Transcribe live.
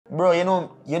Bro,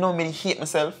 you know me hate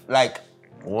myself. Like,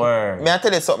 Word. may I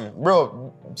tell you something?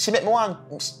 Bro, she made me want,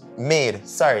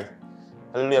 sorry.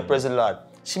 Hallelujah, praise the Lord.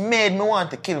 She made me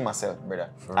want to kill myself, brother.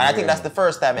 And I think that's the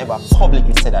first time I ever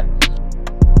publicly said that.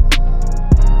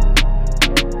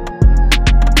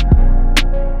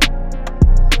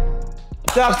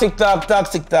 Toxic talk,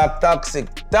 toxic talk, toxic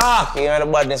talk. You know the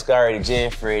badness guy already,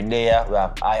 Jeffrey there. We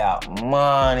have iHeart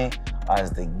Manii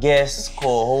as the guest,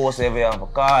 co-host, whatever you want to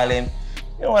call him.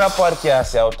 You know what a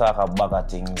podcast I'll talk about of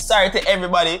things. Sorry to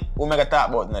everybody who make a talk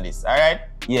about none of this, alright?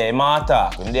 Yeah, I'm gonna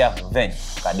talk. When they have vent,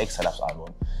 because Dexter that's all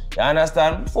about. You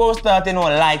understand? Before we start, you know,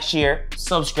 like, share,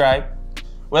 subscribe.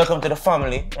 Welcome to the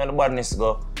family. And the badness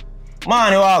go.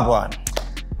 Manii, what go on?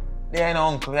 They ain't no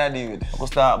uncle, yeah, dude. We'll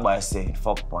start by saying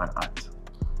fuck pan at.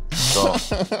 So,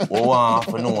 we want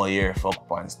to know your fuck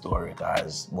pan story,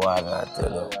 guys. Boy, I'm gonna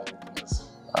tell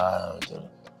you.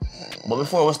 But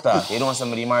before we start, you know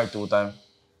somebody married 2 times?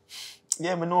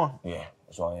 Yeah, I know. Yeah,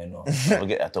 that's why you know. We'll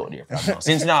get that out there from now.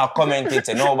 Since now commented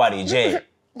to nobody, Jay.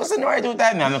 What's the married 2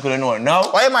 times? I'm not gonna know it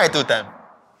now. Why you married 2 times?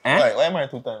 Eh? Why you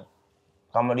married 2 times?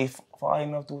 Somebody fall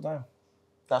in love 2 times.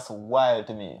 That's wild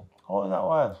to me. How is that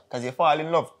wild? Because you fall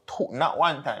in love not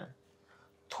 1 time.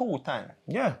 2 times.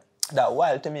 Yeah. That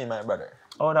wild to me, my brother.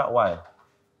 Oh, that wild.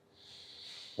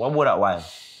 What about that wild?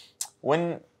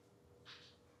 When...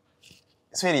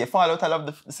 Sweetie, you fall out of love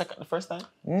the first time?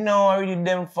 No, I really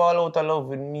them fall out of love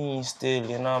with me still,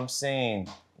 you know what I'm saying?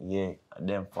 Yeah,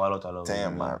 them fall out of love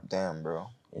with me. Man. Damn, bro.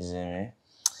 You see me?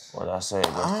 What I said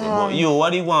yesterday. But you, what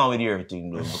do you want with your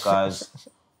thing, though? Because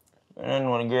I don't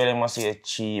know, the girl them must say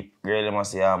cheap, girl them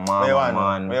must say mama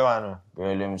man. Where you want to?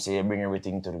 Girl them say bring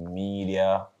everything to the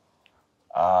media.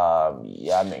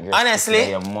 Yeah, make girl honestly,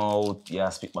 speak in your mouth. Yeah,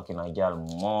 speak back in a girl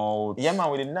mouth. Yeah, man,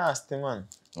 with the nasty, man.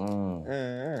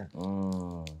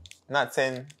 Not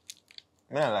saying,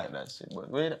 I don't like that shit, but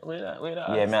where that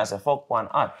yeah, man, I say fuck one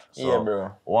hot. So, yeah,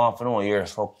 bro. Want to know your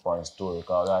fuck one story,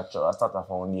 because I start a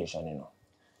foundation, you know.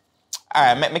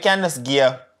 Alright, I can just give you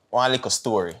one little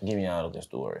story. Give me a little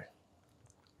story.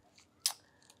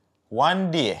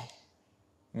 One day,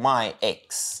 my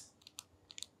ex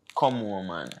come home,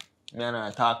 man. Me and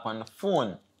her talk on the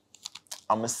phone.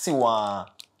 And I see one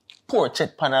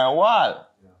portrait on her wall.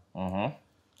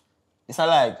 It's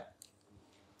like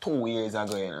 2 years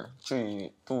ago, you know.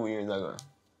 2 years ago.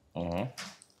 I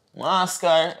ask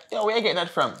her, yo, where you get that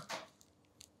from?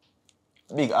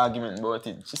 Big argument about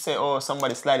it. She said, oh,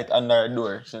 somebody slide it under her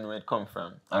door. She know where it come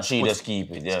from. And she just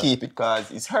keep it, yeah. Keep it,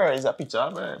 because it's her, it's a picture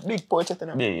of her. Big portrait in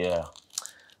her. Big, yeah.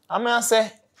 And I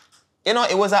say, you know,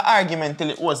 it was an argument till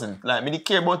it wasn't. Like, me didn't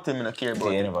care about him, I don't care about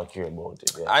him. You never care about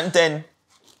it, yeah. And then,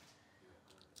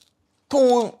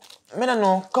 I don't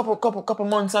know, couple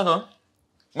months ago,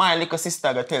 my little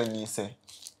sister got tell me, say,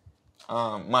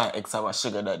 my ex have a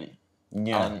sugar daddy.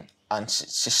 Yeah. And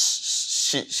she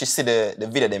see the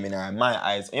video them in her my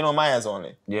eyes. You know, my eyes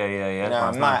only. Yeah. In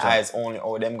her my eyes only,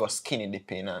 oh, them go skinny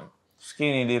dipping and...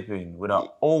 Skinny dipping with an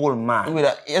old man. With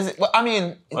a, well, I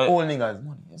mean, old niggas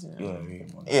money, isn't it? Yeah, really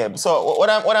money. Yeah, so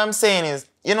what I'm saying is,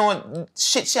 you know,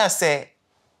 shit she say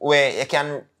where you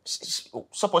can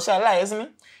suppose she lie, isn't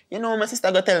it? You know, my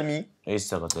sister got tell me. Your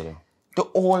sister got tell you. The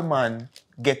old man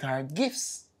get her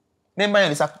gifts. Remember,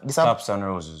 this Tops and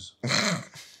roses.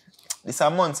 This a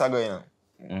months ago,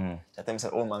 you know. That time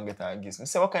said old man get her gifts. I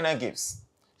say, what kind of gifts?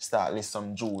 Start list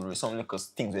some jewelry, some little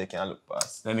things where you can look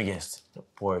past. Let me guess. The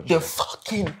portrait. The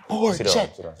fucking portrait.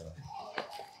 Sit down.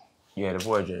 Yeah, the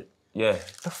portrait. Yeah.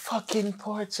 The fucking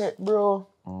portrait, bro.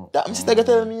 That my sister got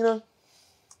tell me, you know.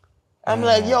 I'm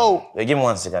like, yo. Yeah, give me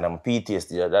 1 second. I'm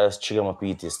PTSD. That's trigger my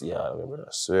PTSD, yeah, brother.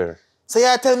 I swear. So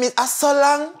you tell me, I so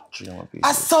long? Trigger my PTSD.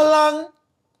 I so long?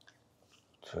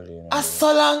 I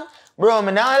so long? Bro,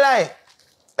 me not lie.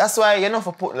 That's why you know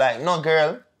for put like no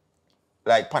girl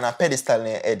like on a pedestal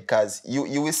in your head, because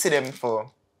you will see them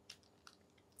for,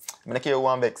 I'm not care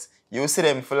one vex, you will see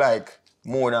them for like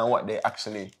more than what they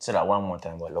actually. Say that one more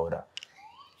time, but louder.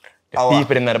 The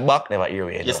people in the back never hear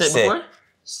it. You said before?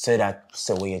 Say that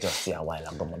so we just see a while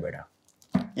ago, my brother.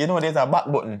 You know there's a back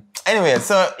button. Anyway,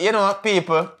 so you know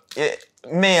people,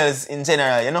 males in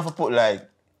general, you know for put like,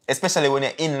 especially when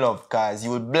you're in love, because you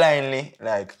will blindly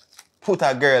like put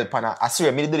a girl on a, I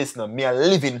swear, me do this now, me a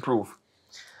living proof.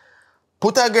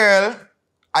 Put a girl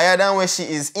higher than where she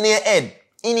is in your head.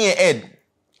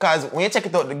 Because when you check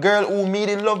it out, the girl who made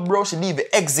in love, bro, she didn't even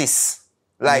exist.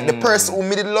 Like, the person who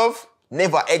made in love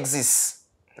never exists.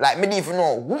 Like, me didn't even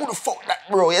know who the fuck that,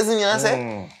 bro. You see what I'm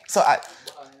saying? So,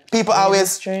 people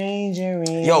always...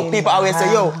 People always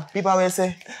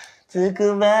say... Talk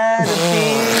about the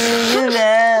feel you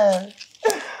love.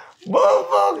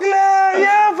 Buffalo,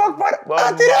 yeah, fuck man.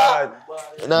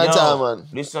 No time, man.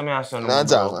 Listen me, son. No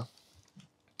time, man.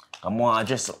 I'm gonna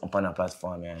address up on a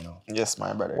platform, you know. Yes,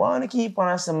 my brother. Want to keep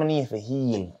on some money for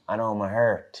heal. I know I'm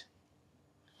hurt.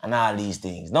 And all these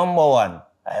things. Number one,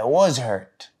 I was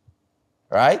hurt.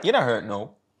 Right? You're not hurt,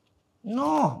 no.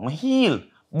 No, I'm heal.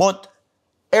 But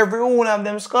every one of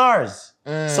them scars.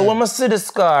 So when I see the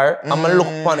scar, I'm gonna look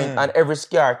upon it and every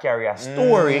scar carry a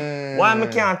story. Why I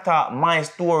can't talk my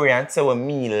story and say what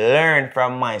me learn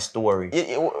from my story?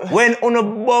 When on a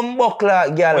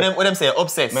bumbuckler, girl. What them say?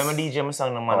 Obsessed. Remember DJ my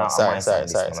song no man sorry.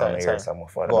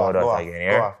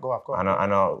 Go off. I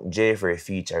know Jeffrey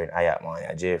featuring iHeart,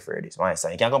 man. Jeffrey this my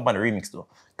song. You can come on the remix though.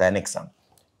 The next song.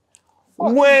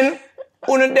 When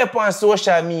on dep on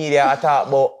social media I talk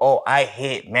about oh I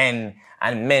hate men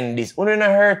and men this. On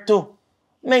hurt too.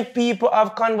 Make people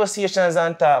have conversations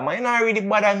and talk. Man, it not really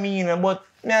bother me, you know, but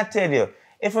may I tell you,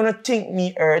 if you don't think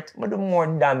me hurt, I do more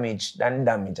damage than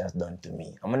damage has done to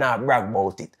me. I'm not brag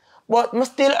about it. But I'm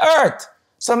still hurt.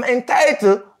 So I'm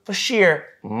entitled to share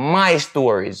my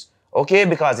stories, okay?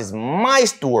 Because it's my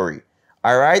story,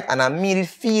 all right? And I made it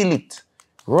feel it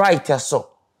right here, so.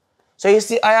 So you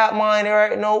see, I have Manii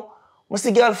right now. I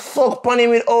see girl fuck on him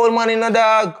with old man in a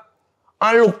dog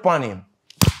and look on him.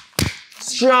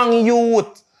 Strong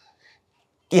youth.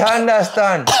 You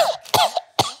understand?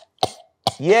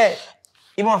 Yeah.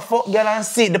 You want fuck girl and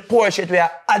see the portrait where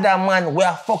other man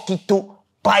where fuck it to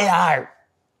buy her.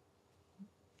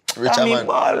 Richer man.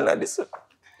 Ball na this.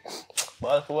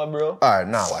 Ball for what, bro? Alright,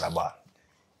 now what about?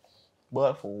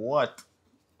 Ball for what?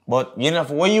 But you know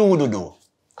what you would do?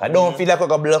 I don't feel like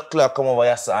a blood clot come over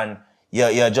your son.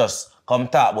 You just come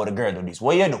talk about the girl do this.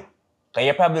 What you do? Cause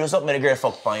you probably do something the girl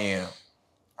fuck on you.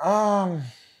 Nah,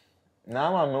 man,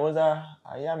 I was a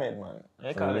yamed, man.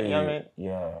 You call it yamed?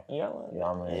 Yeah. Yeah,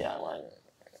 man. Yeah, man.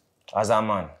 As a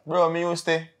man. Bro, me used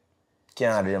to...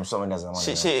 Can't do them something as a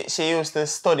man. She used to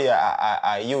study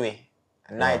at UWI.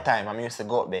 Night time, I used to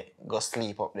go up there, go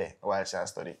sleep up there while she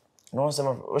study. No,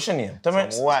 what's your name? Tell me.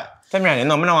 What? Tell me your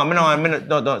name.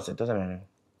 No, don't say. Don't tell me your name.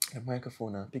 The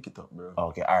microphone and pick it up, bro.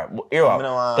 Okay, alright. But here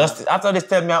just after this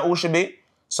tell me who she be,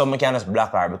 some can just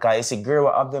black her because you see girl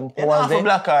of them you're not for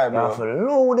black her, bro. You for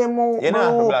low them out, you're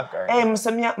not for black her. Hey,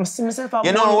 I see myself up.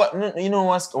 You know what? You know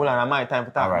what's hold on, my time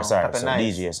for talk. Alright, sorry. So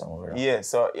nice. DJ somewhere. Yeah,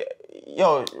 so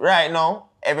yo, right now,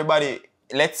 everybody,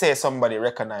 let's say somebody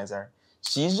recognize her.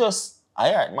 She's just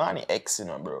iHeart Manii ex, you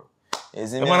know, bro.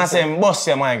 Is it? The man I say boss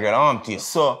your my girl, I'm to you.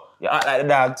 So you act like the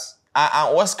dogs.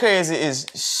 And what's crazy is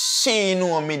she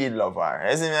knew me did love her.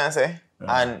 You see me I say?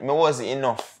 And me wasn't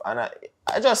enough. And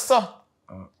I just saw.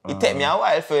 It take me a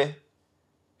while for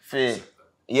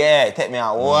yeah, it take me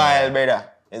a while, brother.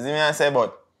 You see me I say?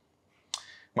 But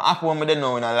I'm happy when I didn't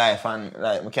know in a life and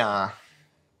like I can't.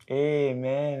 Hey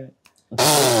man.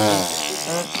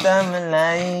 Time in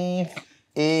life.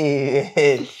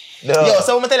 Hey. Yo,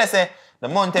 so when I tell you say the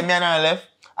month me and I left,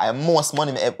 I have most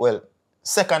money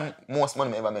second most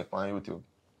money I ever make on YouTube.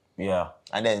 Yeah.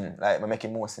 And then like I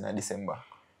making most in December.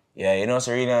 Yeah, you know,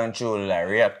 so really and truly, like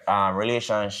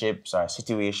relationships or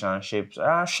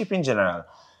situationships, ship in general,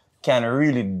 can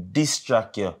really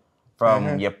distract you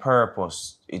from your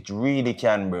purpose. It really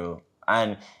can, bro.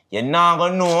 And you're not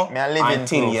gonna know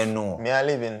until you know. Me I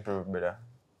live in proof, brother.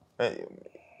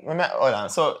 Hold on.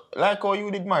 So, like how you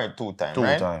did married 2 times,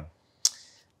 right? 2 times.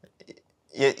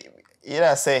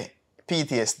 You say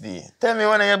PTSD. Tell me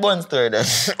one of your bun story then.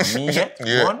 Me get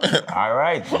one?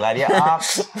 Alright, glad you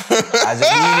asked. As a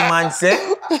really man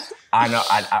say, and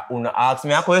you ask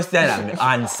me a question and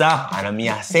I answer. And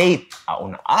I say it.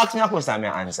 And ask me a question and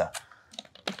I answer.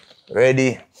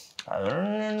 Ready? I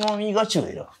don't know if you got you,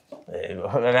 though.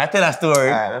 I tell a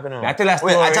story. I tell a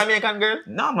story. Wait, a Jamaican girl?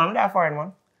 No, man, I'm that foreign,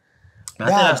 man. I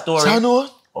tell a story. Chano?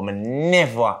 But I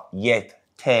never yet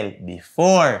tell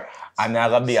before. And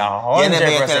I'm gonna be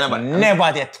 100%.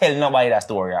 Never tell nobody that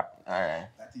story. Alright.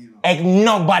 Like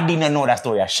nobody know that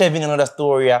story. Chevy know that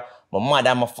story. My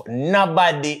mother,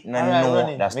 nobody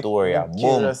know that story.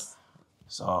 Boom.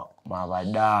 So, my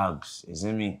dogs, you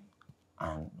see me?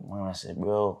 And mama said,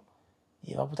 bro,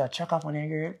 you ever put a tracker on your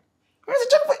girl? Where's the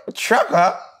tracker?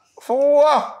 Tracker? For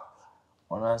what?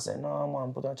 And I said, no,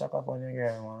 man, put a tracker on your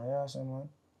girl, man. Yeah, so, man.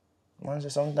 Man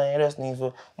said, sometimes you just need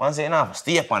to... Man said, you don't have to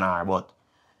stay upon her, but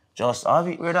just have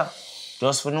it with her.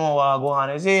 Just for know what go on,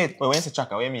 is it? Wait, when you say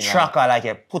tracker, what do you mean? Tracker, like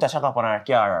you put a tracker on her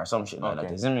car or some shit like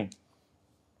that, you see me?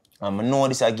 I know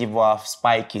this I give off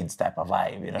Spy Kids type of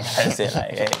vibe, you know what I'm saying?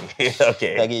 Like, hey,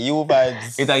 okay. Like you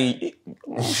vibes. It's like,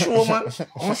 I'm sure, man.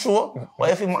 I'm sure. But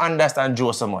if you understand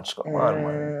Joe so much, come on,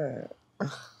 man.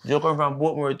 Joe come from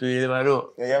Portmore to you, never know.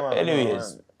 Yeah, man.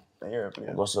 Anyways,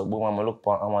 Airplane. Go so boom, I look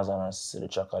on Amazon and see the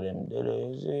track of them. There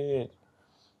is it.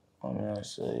 I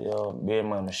say, yo, bear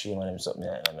man, machine on them something.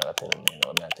 I'm not telling you,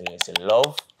 I'm not telling you. Say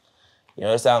love. You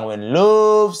know the song when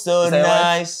love so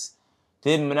nice.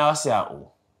 Then when I say,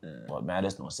 oh. But man, I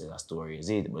just don't say that story is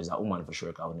it. But it's a woman for sure,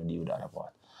 because I want to deal with that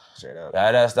part. Straight up. You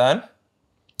understand?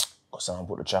 Because someone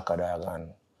put the tracker dog on.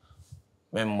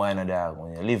 Remember, dog,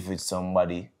 when you live with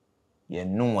somebody, you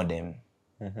know them.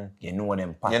 You know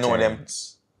them patterns. You know them.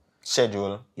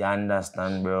 Schedule. You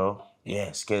understand, bro?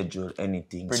 Yeah, schedule,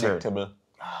 anything. Predictable.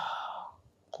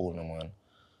 Cool, no, man.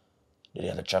 They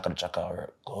had the tracker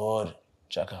work. Good.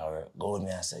 Tracker work. Good,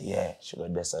 me, I say, yeah. She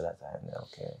got this at that time.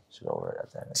 Okay. She got work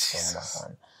that time. Come back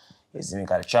on. You see me,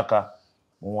 because the tracker,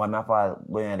 when I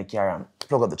go in the car and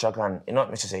plug up the tracker and, you know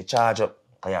what I say, charge up.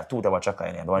 Because you have two type of tracker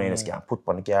in there. The one you just can put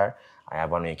on the car. I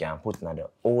have one you can put in the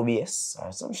OBS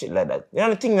or some shit like that. You know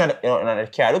the thing that in the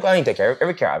car, look at the car,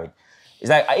 every car have it. It's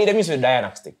like I either miss with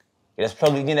diagnostic. You just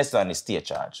plug it in this and it stay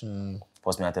charge.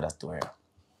 First me I tell that story.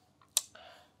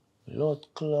 Lord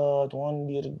Claude, one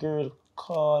day the girl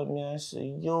called me and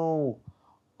said, yo,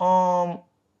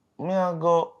 me I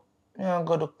go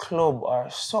to the club or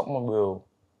something, bro.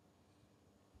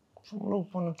 So I look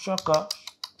on the tracker,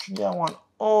 she got one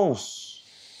house.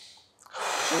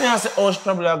 Me I say, oh, she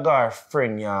probably a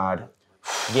girlfriend yard.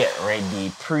 Get ready,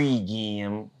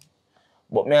 pre-game.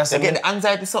 But me I say, you get the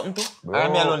anxiety something too? Bro, Or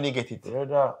me alone you get it?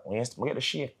 Brother, we get the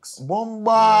shakes.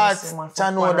 Bombard!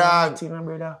 Chano dog.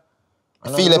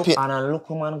 Feel the pain. And I look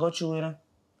man go through, you know.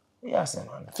 Yes,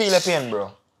 man. Feel the pain,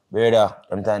 bro. Brother,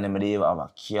 I'm telling them they have a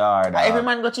car. Every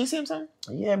man got you same son?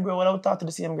 Yeah, bro, well, I would talk to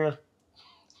the same girl.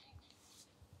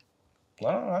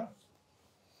 No.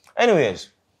 Anyways,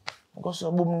 I go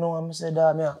so boom now and I say,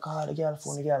 dad, I call the girl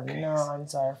phone, the girl, nah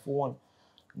answer her phone.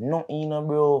 No, you know,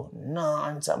 bro, nah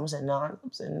answer. I say,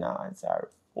 nah answer her.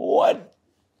 What?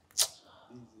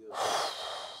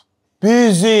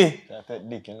 Busy. That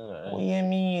dick, you know that. What do you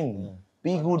mean?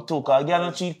 Be good too, cause girl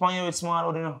don't cheat on you with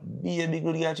small, you know. Be a big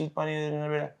good girl cheat on you, you know,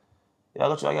 brother. You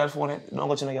go to a girl phone, don't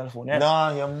go to a girl phone, yeah?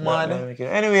 Nah, you're mad.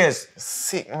 Anyways.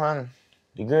 Sick, man.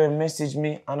 The girl messaged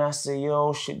me and I say,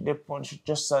 yo, shit, the punch, she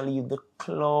just leave the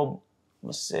club.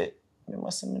 I say, me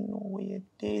know where you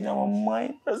did in my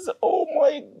mind. I say, oh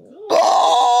my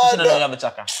God. She don't have a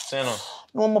chaka, so you know.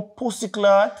 No, I'm a pussy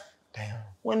clot. Damn.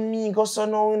 When me go so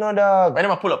now, you know, dog. When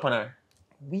am I pull up on her?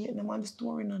 Wait, the man, the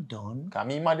story not done. Cause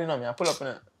me mad enough, I pull up on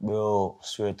her. Bro,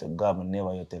 swear to God, I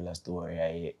never you tell a story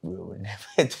yet, bro. I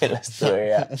never tell a story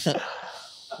yet.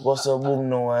 Go so boom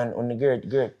now and when the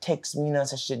girl text me and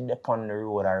say shit up on the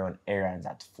road I run errands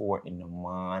at 4 in the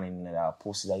morning and that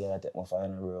pussy that girl take my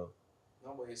phone, bro.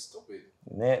 No, but it's stupid.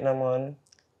 Mate, no man.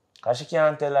 Cause she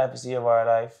can't tell life to save her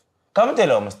life. Come tell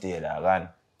her I'm stay there, man.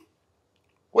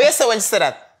 What you say when she said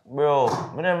that? Bro,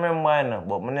 I don't remember now,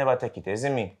 but I never take it, you see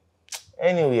me?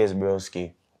 Anyways,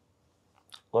 broski.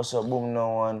 Go so boom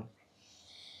now and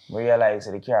I realize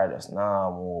the car just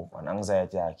now move and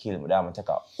anxiety I kill me. Then I take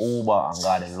a Uber and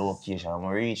go to the location.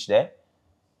 When I reach there,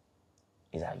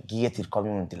 it's a gated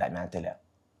community, like I tell you.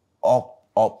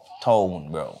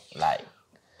 Uptown, bro. Like,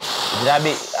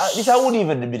 this wouldn't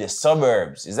even be the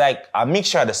suburbs. It's like a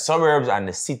mixture of the suburbs and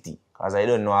the city. Because I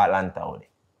don't know Atlanta already.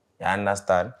 You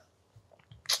understand?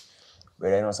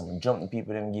 But I know some jumping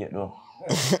people them gate though.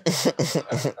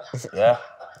 Yeah.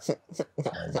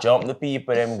 I jump the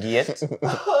people them gate.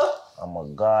 I'm a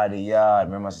guard the yard.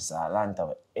 Remember it's Atlanta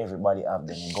where everybody have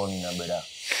them gun in there, brother.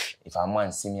 If a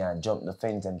man see me and jump the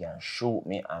fence and can shoot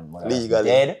me and I'm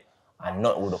dead and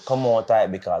not would come out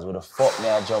tight because with the fuck me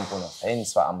I jump on the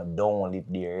fence for I'm a don't live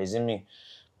there, you see me?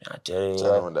 I tell you,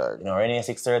 you know, Renee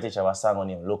 630 have a song on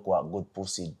him, look what good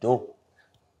pussy do.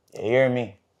 You hear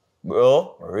me?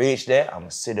 Bro, reach there,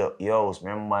 I'm sit up, yo,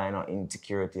 remember, you know,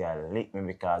 insecurity, I lick me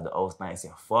because the house nice,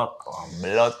 you fuck, I'm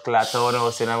blood clot out now,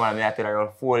 so now I tell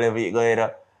around 4 level, you go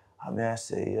there. I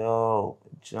say, yo,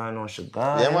 John, no, she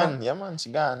gone. Yeah, man,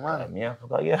 she gone, man. I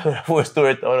forgot, yeah, 4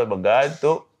 story town, but God,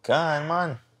 too. Gone,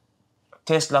 man.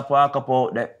 Tesla park up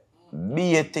out there,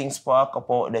 be things park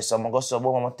up out there, so I'm going to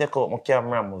go, I'm going to take out my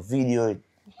camera, I'm going to video it.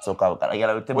 So, I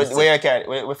got to where you carry?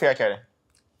 Where you carry?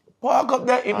 Park up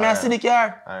there, if I see the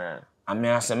car. Alright. And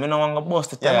I say, I don't want to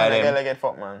bust the tire. Yeah, man, I get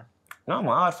fucked, man. No,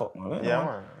 man, hard fuck, man. Yeah,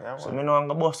 man. So I don't want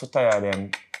to bust the tire them.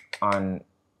 And,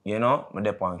 you know, I'm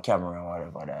there on camera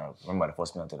or whatever. Remember the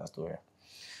first time I tell that story.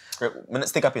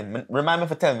 Stick up in. Remind me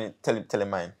for tell him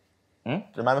mine.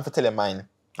 Remind me for tell him mine.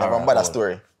 I Alright, remember that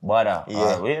story. Bada.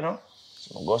 Yeah. Wait, you know.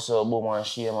 So I go so boom and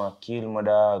shame and kill my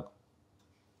dog.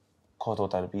 Cut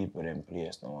out all the people in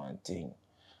place, no one thing.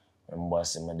 Remember, I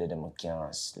said, I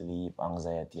can't sleep,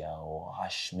 anxiety,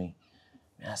 hash me.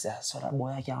 I said, so that boy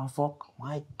I can't fuck.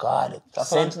 My God. That's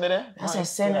something there? I said,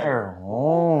 send her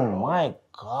home. My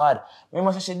God.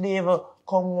 Remember, she never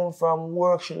come home from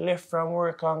work. She left from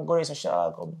work and go. So she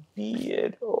go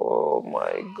beard. Oh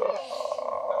my God.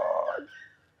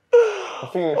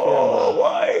 Oh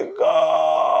my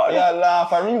God. Yeah,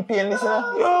 laugh. I real pain, listen.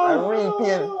 I real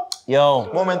pain.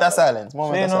 Yo. Moment of silence.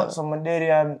 So, you know, so my daddy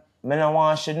and me don't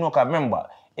want she know, cause remember,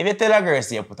 if you tell a girl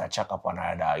say you put a check up on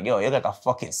her dog, yo, you got a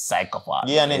fucking psychopath.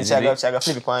 Yeah, and then she got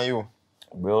flip on you.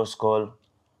 Bro, skull.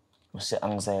 I say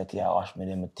anxiety I wash me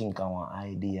then I think I want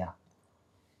idea.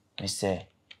 I say,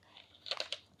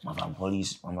 my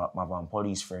police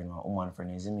friend, my woman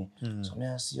friend, is me. So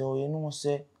I say, yo, you know,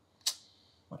 say,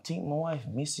 I think my wife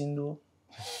missing though.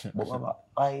 But I have an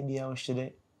idea what she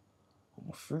did. I'm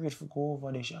afraid to go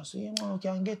over there. She say, yeah man, we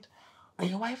can get. Are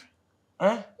your wife?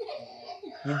 Huh?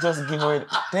 You just give her.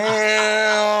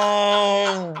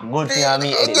 Damn. Good thing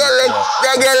me edit.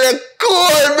 That girl look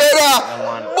cool, brother.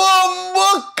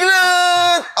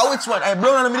 Bumbucklet. Oh, which one? I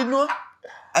brown one, I didn't know.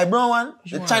 I brown one,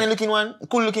 the shiny looking one, the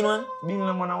cool looking one. Being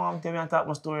the man I want to tell me and talk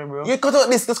my story, bro. You cut out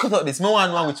this, let's cut out this. No one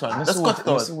which one? Let's cut it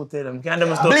out. Let's tell them. Can't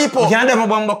them story. Bleep up. Can't them a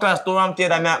bumbucklet story I'm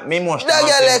telling them me emotional. That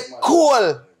girl look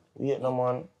cool. Yeah, no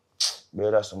man.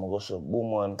 Bro, that's some go so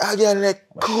boom man. That girl look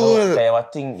cool. You have a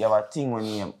thing when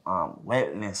you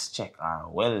wellness check or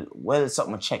well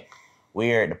something check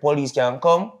where the police can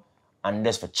come and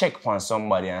just for check upon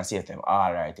somebody and say to them,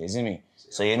 alright, you see me?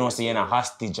 So you know, say you're not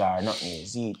hostage or nothing, you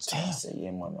see it? So I say,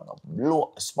 yeah man, I'm gonna blow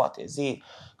up the spot, you see it?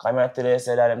 Come here today, I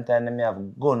said that them time me have a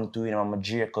gun to you know, I'm a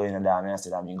Draco in the dam, and I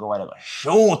said, I'm go over there, go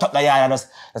shoot up the yard and just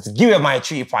give you my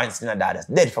 3 points in the dad, that's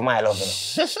dead for my love, you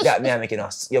know? That me I'm making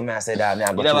us, yo man I said that, me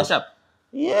I go You have a shop?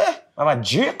 Yeah, I'm a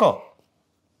Draco.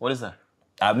 What is that?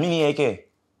 A mini AK.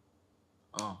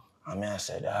 Oh. I mean, I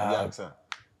said, Yeah, sir.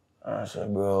 I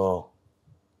said, bro.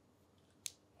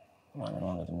 Man, I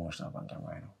don't get emotional on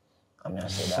camera right now. I mean, I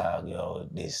said, dog, yo,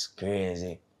 this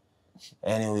crazy.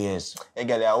 Anyways. Hey,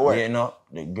 girl, you work. You know,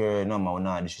 the girl, no man, will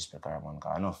not disrespect her, man,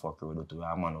 because I know fuck her with to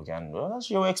a man who can. Well, that's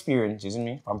your experience, isn't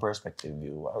it? From perspective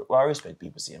view. I respect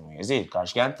people same way, is it? Because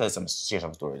she can share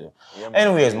some stories. Yeah,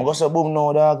 anyways, I go so boom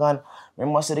now, dog, and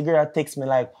remember, I said the girl text me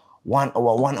like 1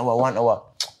 hour.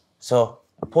 So,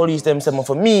 the police them said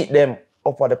for meet them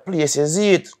up at the place, you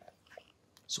see it?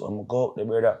 So, I'm go up there,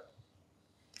 brother.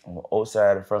 I'm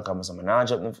outside the front, I'm not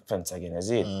jump the fence again, you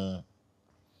see it?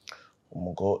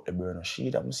 I'm go out the burner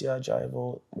sheet, I'm see her drive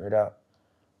out, brother.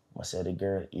 I said the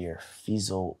girl here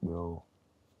fizz out, bro.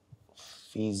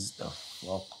 Fizz the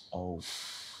fuck out.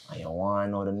 And you wanna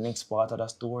know the next part of the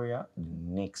story? Yeah?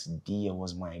 The next day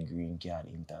was my green card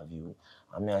interview.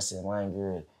 I said, my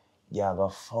girl, you go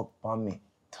fuck on me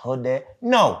today?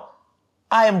 No,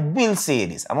 I will say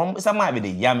this. It might be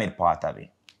the yammed part of it.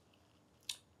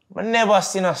 I never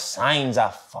seen no signs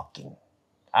of fucking.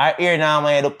 I hear now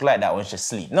my head look like that when she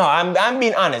sleep. No, I'm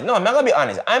being honest. No, I'm not gonna be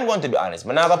honest. I'm going to be honest.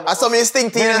 I saw me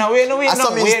instinct here. Wait,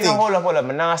 hold up.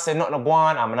 I'm not saying nothing go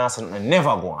on. I'm not saying nothing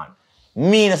never go on.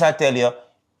 Me, as I tell you,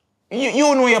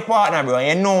 you know your partner, bro.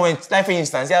 And you know when, like for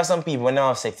instance, you have some people when they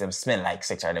have sex, them smell like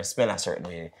sex or them smell a certain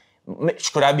way.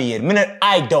 Could I be it?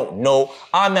 I don't know.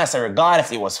 I'm not saying regardless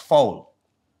if it was foul.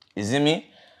 You see me?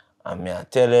 I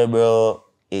tell you, bro,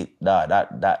 I'm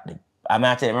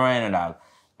gonna tell you right now, dog.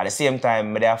 At the same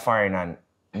time, they are foreign and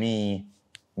me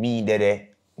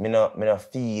not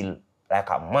feel like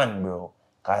a man, bro.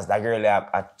 Cause that girl,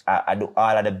 I do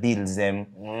all of the bills, them.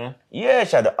 Yeah,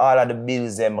 she do all of the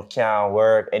bills, them. I can't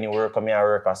work, any work, I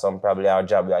work or some probably our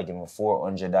job, I give me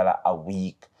 $400 a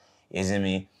week. You see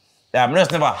me? I'm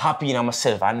just never happy in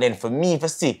myself. And then for me, for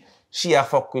see, she a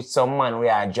fuck with some man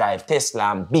where I drive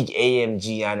Tesla and big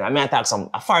AMG and I talk some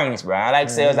foreigners, bro. I like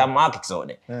sales and markets out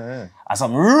there. And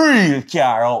some real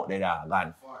car out there,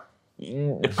 dog.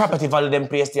 And the property value of them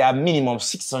place, they are minimum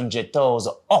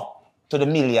 600,000 up to the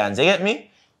millions. You get me?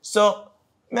 So,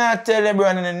 I tell you, bro,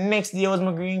 and then the next day was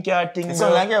my green card thing, It's bro.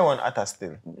 not like you want utter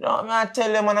still. No, I tell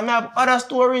you, man, I have other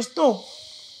stories too.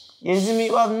 You see me?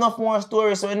 We have enough more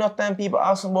stories, so enough time people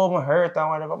ask about my hurt and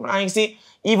whatever. But you see,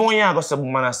 even when you go to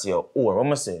man and say, what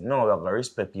am I say? No, we have to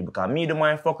respect people. Because me, the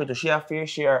man fuck with to share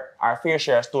our fair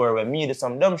share story when me did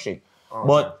some dumb shit. Okay.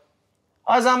 But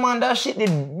as a man, that shit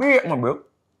did break me, bro.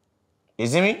 You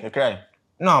see me? You cry?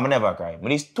 No, I never cry.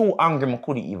 But it's too angry, I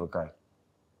couldn't even cry.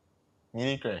 You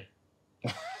did cry?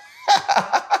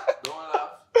 Don't laugh.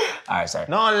 Alright, sorry.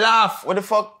 No, laugh. What the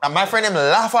fuck? And my friend him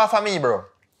laugh off of me, bro.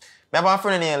 I have a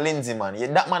friend named Lindsay,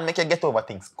 man. That man make you get over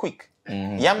things quick.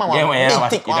 Yeah,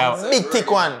 man, big thick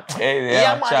one.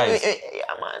 Yeah,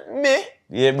 man, me.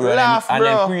 Yeah, bro. Laugh, and bro.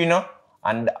 then pre, no?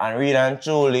 And real and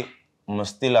truly, I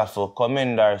still have to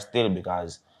commend her still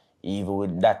because even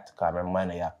with that, because remember, I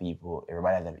know you have people,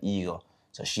 everybody has an ego.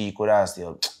 So she could have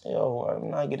still, yo,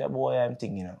 I'm not get a boy, I'm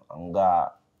thinking, you know, and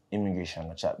got immigration,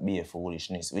 and chat be a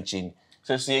foolishness, which in...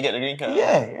 So you get the green card?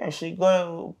 Yeah, she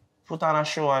go put on a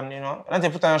show and, you know, not to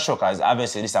put on a show because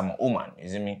obviously this is a woman, you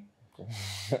see me?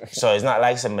 So it's not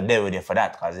like I'm there with you for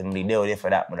that, because I'm there with you for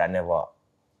that, but I never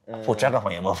put track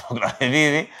on your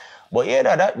motherfucker. But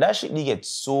yeah, that shit get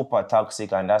super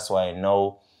toxic, and that's why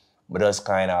now, but just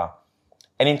kind of,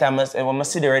 anytime when I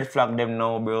see the red flag them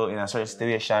now, bro, in a certain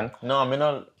situation. No,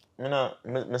 I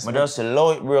just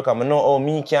love it, bro, because I know how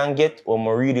me can get when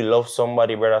I really love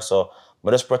somebody, brother, so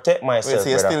I just protect myself,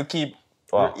 wait, so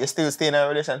brother. You still stay in a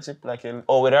relationship? Like you...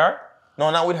 Oh, with her?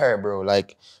 No, not with her, bro.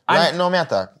 Like, right now,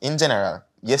 matter, in general,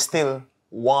 you still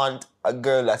want a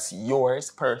girl that's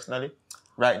yours, personally,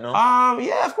 right now?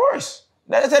 Yeah, of course.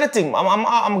 That's the thing.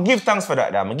 I'm give thanks for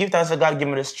that. I'm give thanks for God give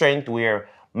me the strength where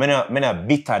I'm not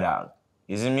bitter, dog.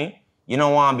 You see me? You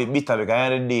don't want to be bitter because at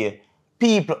the end of the day,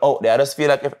 people out there, I just feel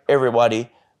like if everybody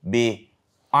be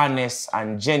honest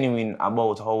and genuine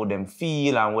about how them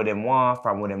feel and what them want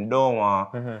from what them don't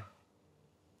want,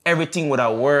 everything would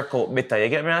have worked out better. You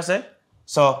get me what I say?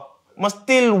 So, I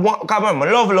still want, because I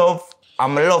love,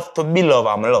 I'm love to be loved,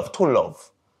 I'm love to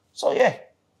love. So yeah.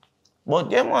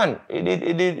 But yeah, man, it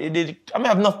did. I mean, I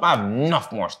have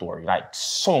enough more story, like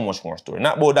so much more story.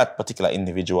 Not about that particular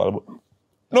individual, but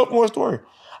enough more story.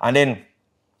 And then,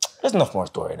 there's enough more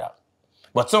story that.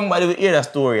 But somebody will hear that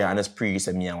story and just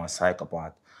pre-say me I'm a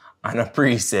psychopath. And a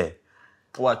pre-say,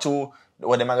 what,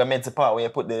 what them are gonna meant to part where you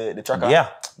put the tracker? Yeah.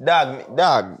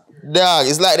 Dog.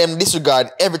 It's like them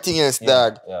disregard everything else,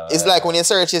 dog. It's like when you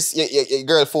search your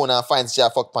girl phone and finds she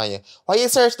a fuck on you. Why you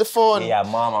search the phone? Yeah,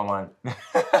 mama, man.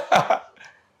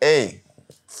 Hey.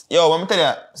 Yo, let me tell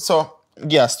you. So,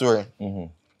 yeah, story.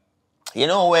 You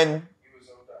know when...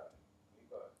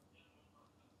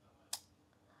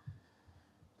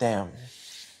 Damn.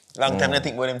 Long time I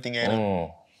think about them thing, you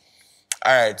know?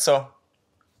 Alright, so...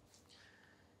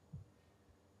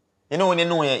 You know when you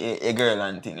know your girl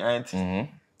and thing, right?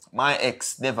 My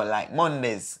ex never liked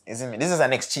Mondays. Isn't me? This is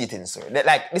an ex cheating story.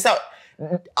 Like this,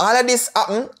 all of this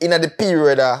happened in the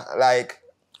period, like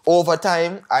over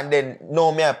time, and then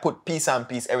now me I put piece and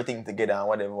piece everything together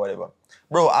and whatever.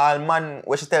 Bro, all man,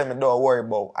 what she tell me don't worry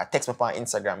about, I text me on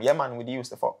Instagram. Yeah, man, we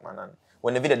used to fuck, man. And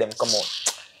when the video them come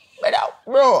out,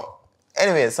 bro.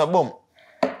 Anyway, so boom.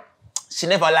 She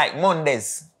never liked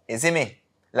Mondays. You see me?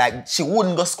 Like, she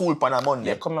wouldn't go school on a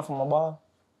Monday. You coming from a bar?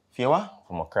 For what?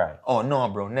 From a cry. Oh, no,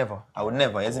 bro, never. I would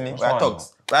never, you see me? We're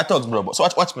thugs, bro. So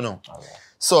watch me now. Okay.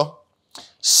 So,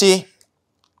 she...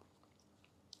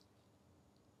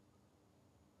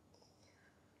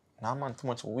 Nah, man, too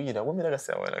much weed. What me that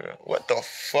say? What the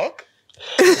fuck?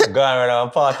 Go on,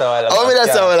 I'm part of it. What me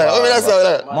that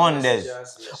say? Mondays.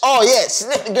 Oh, yeah.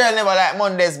 The girl never like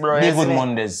Mondays, bro. Be good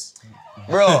Mondays.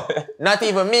 Bro, not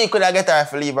even me could I get her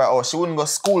to leave her house. She wouldn't go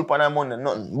school on a Monday,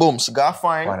 nothing. Boom, she got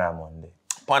fine. On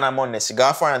a Monday. She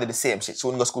got fine and did the same shit. She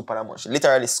wouldn't go school on a Monday. She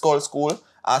literally skull school,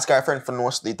 ask her friend for no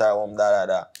sleep her home,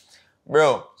 da.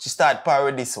 Bro, she started par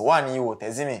with this one youth,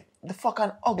 you see me? The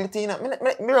fucking ugly thing, you know?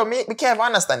 Bro, me can't even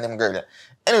understand them girl.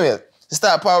 Anyway, she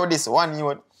started par with this one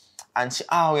youth, and she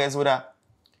always would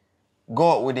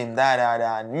go out with him,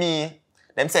 da. And me,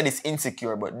 them said it's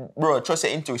insecure, but bro, trust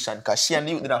your intuition, because she and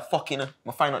the youth did a fucking,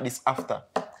 I find out this after.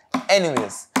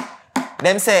 Anyways,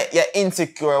 them say you're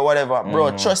insecure or whatever.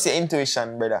 Bro, trust your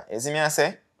intuition, brother. You see me I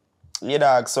say? Yeah,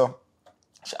 dog, so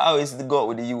she always go out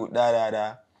with the youth,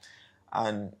 da.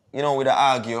 And, you know, with the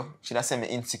argue, she just say me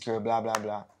insecure,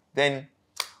 blah. Then,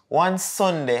 one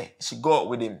Sunday, she go out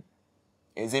with him.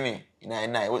 You see me? In the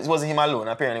night. It wasn't him alone.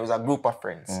 Apparently, it was a group of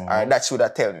friends. Or that she would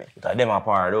have tell me. But them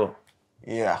apart, though.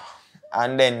 Yeah.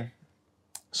 And then,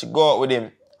 she go out with him.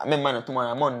 I remember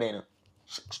tomorrow, Monday, you know,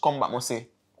 she come back and say,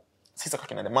 6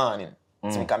 o'clock in the morning.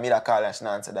 So me can meet her call and she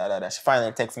answer, da. She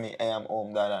finally text me, I am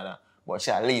home, da. But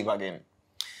she'll leave again.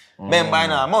 Remember, you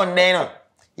know, Monday,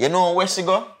 you know where she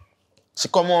go? She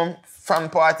come home from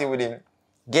party with him,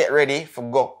 get ready for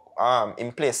go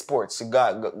him play sports. She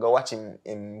go watch him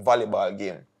in volleyball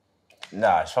game.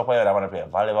 Nah, she fuck with you that want to play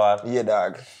volleyball. Yeah,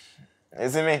 dog. You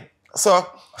see me? So,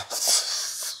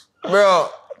 bro,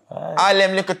 all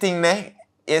them little thing there,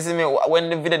 you see me, when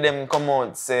the video them come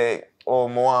out, say, oh,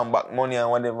 I want back money and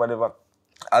whatever.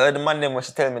 All of the man them what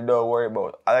she tell me don't worry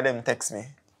about, all of them text me.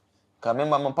 Because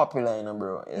remember I'm popular, you know,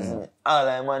 bro. You see me? All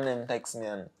of the man them text me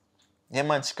and yeah,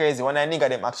 man, she crazy. When I nigga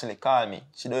them actually call me,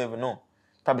 she don't even know.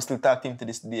 Probably still talk to him to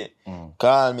this day.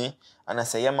 Call me, and I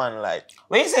say, yeah, man, like...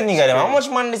 When you say nigga them, how much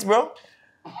man this, bro?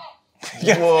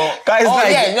 Whoa.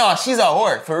 Yeah, no, she's a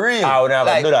whore, for real. We're not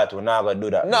gonna do that. We're not gonna do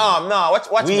that. No,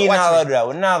 watch me. We're not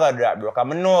gonna do that, bro. Cause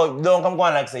I know, don't come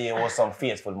going like say you was some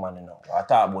faithful man, you know. I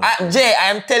talk about Jay,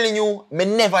 I'm telling you, me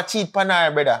never cheat on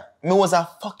her, brother. Me was a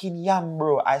fucking yam,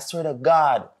 bro. I swear to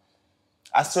God.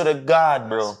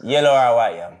 Bro. Yellow or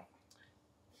white yam?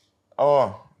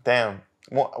 Oh, damn.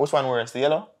 Which one worse, the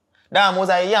yellow? Damn, was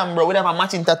a yam, bro. We have a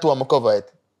matching tattoo and I cover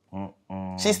it.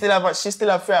 She still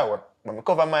have fair work. But I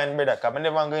cover mine, brother, because I'm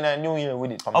never going to New Year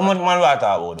with it. How much man do I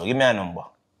talk about, though? Give me a number.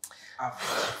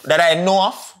 That I know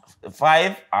of?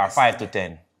 5 or 5 to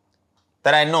 10?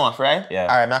 That I know of, right? Yeah.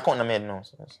 All right, I count them head now.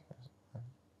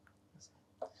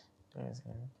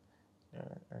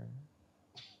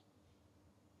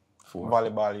 Four.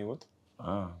 Volleyball youth.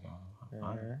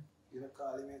 You don't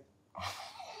call him it.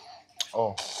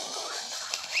 Oh.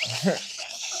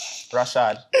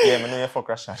 Rashad. Yeah, I know you fuck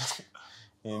Rashad.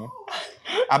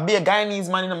 I be a Guyanese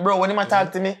man, bro. When he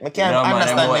talk to me, I can't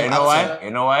understand them accent.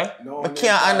 You know why? I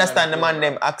can't understand the man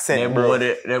them accent, bro.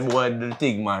 They boy the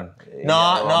thing, man.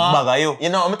 No. Bag of you. You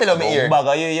know, I'm tell you me here. Bag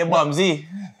of you, you bumsy.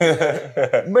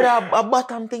 Brother, a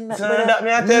bottom thing that, So brother. that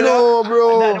me I tell No, you.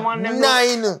 bro. That the man them do.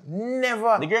 9.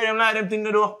 Never. The girl them like them thing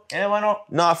to do. You never know.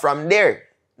 No, from there.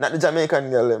 Not the Jamaican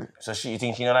girl them. So you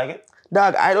think she don't like it?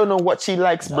 Dog, I don't know what she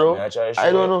likes, bro. man, I try to show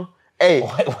I don't you. know. Hey.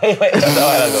 Wait. That's a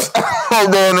while ago. I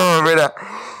don't know, brother.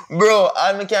 Bro,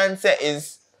 all I can say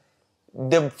is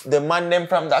the man them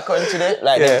from that country there,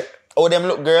 like them, them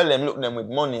look girl, them look them with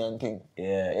money and thing.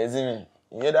 Yeah. You see me?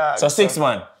 Yeah, dog. So 6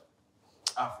 man.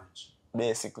 Average.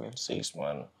 Basically. 6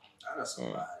 man. That's so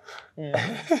bad.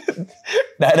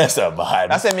 That's so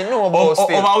bad. I said me know about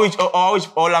still. Over which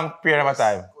how long period of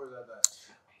time?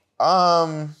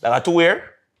 Like a 2 year?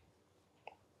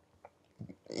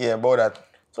 Yeah, about that.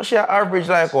 So she average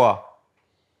like what?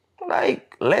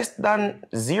 Like less than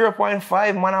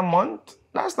 0.5 man a month?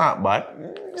 That's not bad.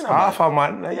 It's half a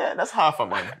man. Like, Yeah, that's half a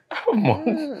man. a month.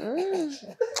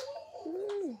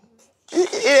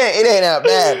 It ain't that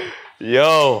bad.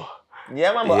 Yo.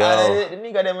 Yeah, man, but the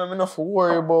nigga them have enough to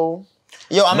worry about.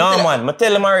 Yo, Man, I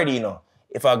tell him already, you know.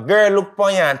 If a girl look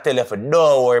on you and tell you if you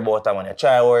don't worry about him, you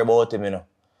try to worry about him, you know.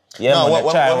 Yeah, No, man,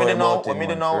 what try to me worry do know, about him, what me do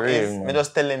man, know for is, real, me man.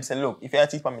 just tell him, say, look, if you're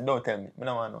cheap on me, don't tell me. Me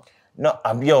don't want to know.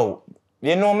 No, yo,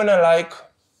 you know me not like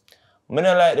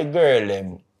the girl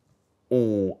them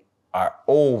who are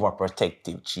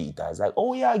overprotective cheaters. Like,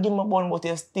 oh yeah, give me a bun, but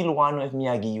you still want to know if me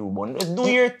I give you bun. Just do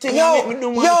your thing and make me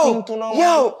do my thing too now.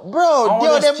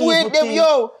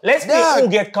 Let's see who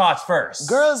get caught first.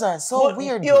 Girls are so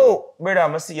weird, bro. Yo,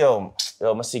 brother, I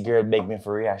see girl beg me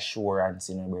for reassurance,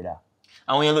 you know, brother.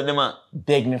 And when you look them up,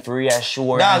 Beg me for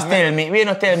reassurance. Dog, Tell me, we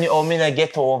don't tell me how me not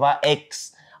get over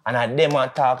X. And I them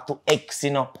and talk to X,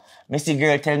 you know. Me see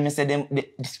girl tell me, say them,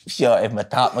 sure, if I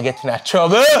talk, I get in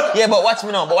trouble. yeah, but watch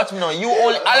me now. You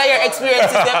all of your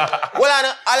experiences them.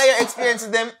 Well, all of your experiences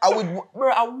them. I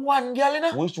one girl, you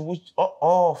know. Which, for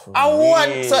I real?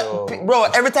 want, so, bro,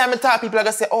 every time I talk, people are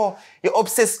gonna say, oh, you're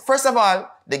obsessed. First of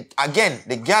all, the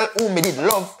girl who me did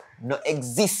love no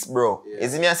exists, bro. You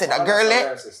see me, I said, that girl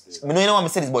there, me know you know what I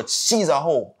said this, but she's a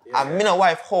hoe. And me no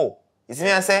wife hoe. You see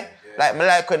me, I say? Like, me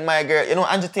like when my girl, you know,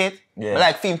 Andrew Tate? Yeah. Me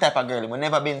like film type of girl, we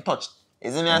never been touched.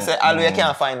 You see me, I say, although you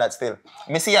can't find that still.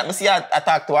 Me see I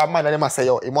talk to a man and them I say,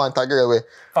 yo, he want a girl where.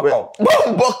 Fuck out.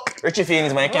 Buck. Richie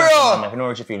feelings, man. You can't say, man. If you know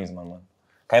Richie feelings, man.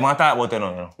 Can you talk about it now,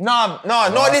 you know?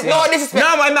 No, this is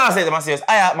No, man, no, say to myself,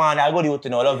 man, I go to you to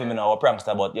know, I love him, you know, a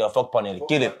prankster, but yo, fuck Panny,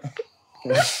 kill him.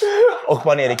 Fuck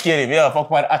Panny, kill him. Yo, fuck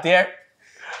Panny, at here.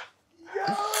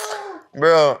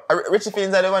 Bro, Richie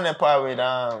feelings are the one that part with,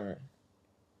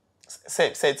 say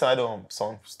it so I don't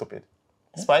sound stupid.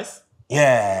 Spice?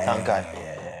 Yeah. Thank God.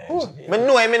 Yeah. But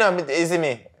no, I mean, easy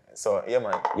me. So, yeah,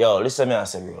 man. Yo, listen to me, I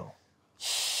say, bro.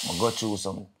 I go through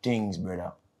some things,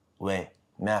 brother, where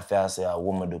me I feel say a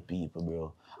woman do people,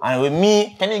 bro. And with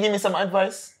me... Can you give me some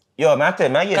advice? Yo, man, I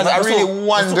tell you, because I really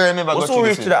want girl never go through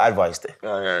reach to that advice there.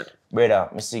 Yeah. Brother,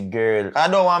 me see girl... I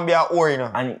don't want to be a whore, you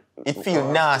know. And it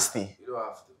feel nasty. You don't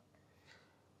have to.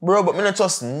 Bro, but me not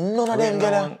trust none of them,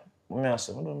 girl. Me I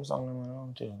say, I do my song,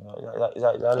 man. Is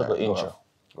that look an intro?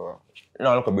 Go.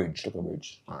 No, look a bridge.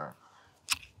 Alright.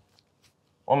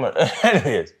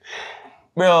 Anyways.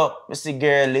 Bro, I see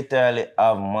girl literally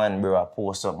have man, bro, I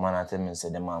post up, man, and tell me, say,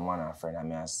 them man and friend,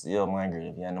 and I say, yo, my girl,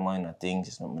 if you know man, things,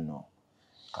 just let me know.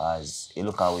 Cause you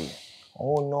look away.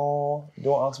 Oh no,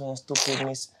 don't ask me a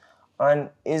stupidness. And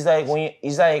it's like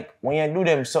when you do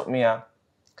them something here,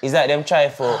 it's like them try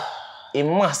for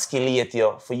emasculate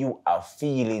you for you have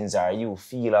feelings or you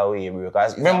feel away, bro.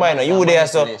 Cause remember, you know,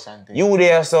 you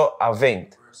there so a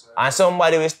vent. And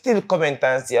somebody will still comment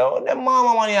and say, oh, the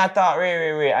mama money I talk,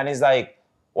 ray. And it's like,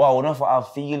 wow, we not for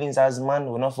have feelings as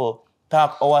man, we not for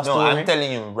talk our story. No, I'm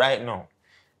telling you right now,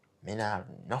 me not have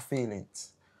no feelings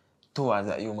towards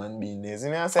a human being. You see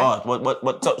what I'm saying? Oh,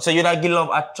 but so you not give love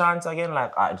a chance again?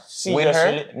 Like, With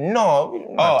her?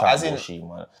 No, as in she,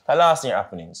 man. The last year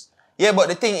happenings. Yeah, but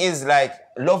the thing is, like,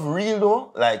 love real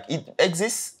though? Like, it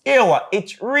exists? Hear what?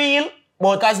 It's real,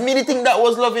 but... Because me the think that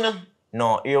was love, you know?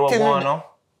 No, hear what going on?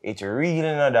 It's real, you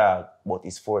know, dog. But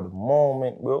it's for the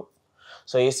moment, bro.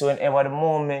 So you see, whenever the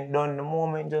moment done, the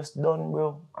moment just done,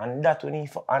 bro. And that we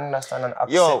need to understand and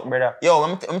accept, brother. Yo,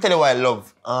 let me tell you why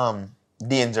love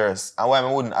dangerous and why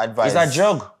I wouldn't advise. It's a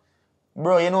drug.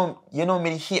 Bro, you know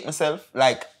me hate myself.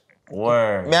 Like,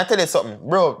 word. May I tell you something?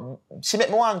 Bro, she made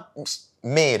me want...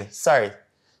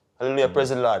 Hallelujah, praise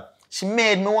the Lord. She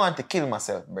made me want to kill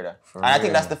myself, brother. And I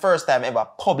think that's the first time I ever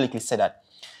publicly said that.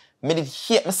 Me did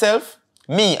hate myself.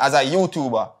 Me, as a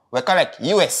YouTuber, we collect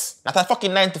US, not a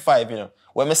fucking 9 to 5, you know.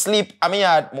 When I sleep,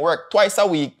 I work twice a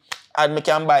week, and I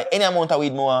can buy any amount of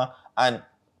weed more, and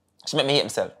she made me hate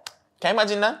myself. Can you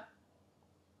imagine that?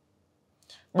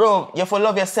 Bro, you have to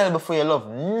love yourself before you love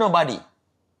nobody.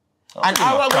 Oh, and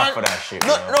I was for that shit,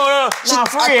 no. No,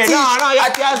 for real. No, you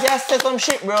have to say some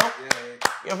shit, bro.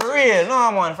 You're for real.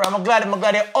 No, man. I'm glad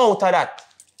you're out of that.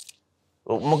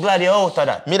 I'm glad you're out of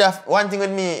that. Me that one thing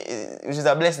with me, which is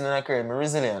a blessing and a curse, I'm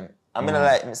resilient. I'm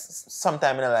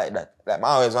sometimes I like that. Like, I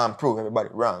always want to prove everybody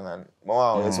wrong, and I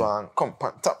always want to come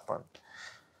on top.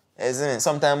 You see me?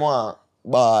 Sometimes I want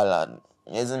ball, and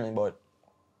you see me? But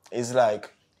it's like...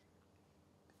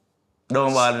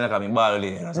 Don't ball, I mean ball.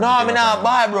 No, I'm not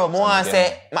ball, bro. I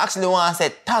actually want to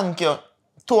say thank you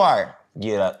to her.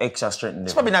 Yeah, that extra strength.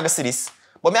 She's probably not going to see this.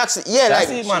 But me actually, yeah, like,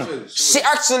 it, man. She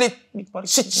actually,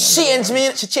 she changed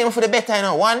me. She changed me for the better, you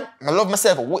know. One, I love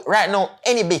myself. Right now,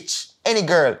 any bitch, any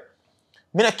girl,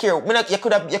 me not care. You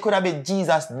could have been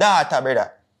Jesus' daughter,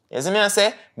 brother. You see me I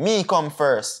say? Me come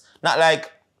first. Not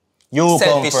like you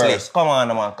selfishly. Come first. Come on,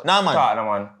 man. Nah, man. Talk,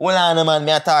 man. Hold on, man.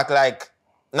 Me I talk like,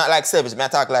 not like selfish. Me I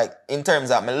talk like in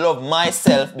terms of me love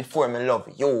myself before me love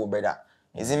you, brother.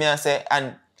 You see me I say?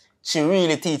 And she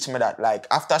really teach me that. Like,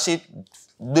 after she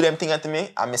do them things to me,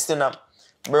 I'm still not...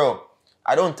 Bro,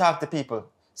 I don't talk to people.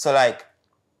 So, like,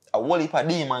 a whole heap of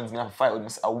demons, I have to fight with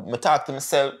myself. I talk to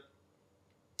myself.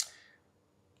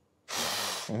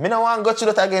 Me don't want to go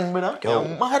through that again, brother. You're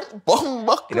mad.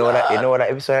 Bumbuck. You know what that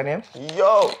episode name?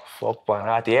 Yo. Fuck, man.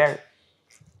 Out here.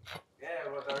 Yeah,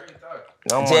 what I really thought.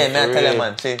 No, Jay, man, I tell her,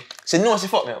 man. She know she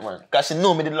fucked me up, man. Because she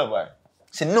know me did love her.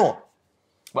 She know.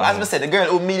 But as I said, the girl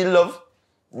who me did love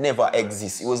never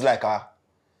exists. It was like a...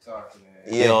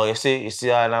 Yeah. Yo, you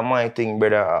see, all my thing,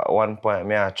 brother, at one point,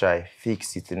 me I try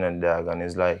fix it in a dog, and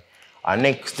it's like, our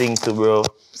next thing to, bro.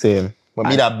 Same. But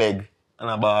me that beg and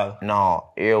a ball. No,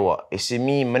 hear what? You see,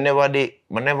 me never did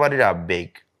that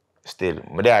beg. Still,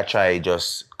 but I try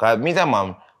just, cause me and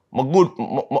man,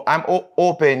 I'm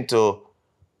open to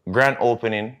grand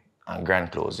opening and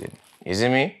grand closing. You see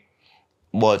me?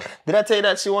 But... Did I tell you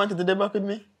that she wanted to do back with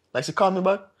me? Like she called me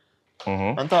back?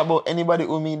 And talk about anybody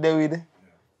who me there with.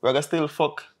 We're gonna still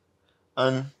fuck.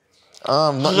 And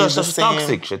not she's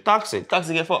toxic. She's toxic.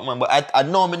 Toxic as fuck, man. But I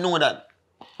know that.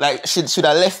 Like, she should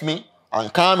have left me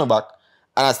and called me back.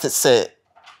 And I say,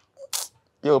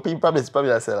 yo, people probably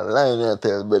said a lie in your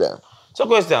tail, brother. So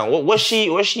question, what she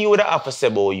would have to say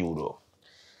about you though?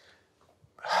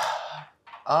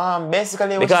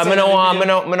 Basically, because I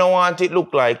don't want it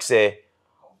look like say,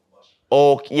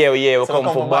 oh yeah, we come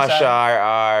for Bashar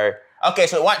or... Okay,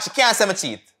 so what, she can't say me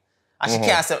cheat. And she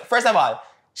can't say... First of all,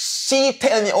 she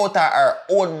tell me out of her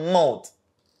own mouth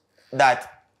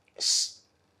that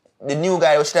the new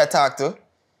guy who she had talked to,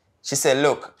 she said,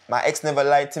 look, my ex never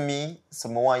lied to me, so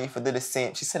I want you to do the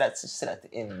same. She said that to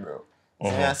him, bro.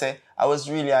 You see me I say? I was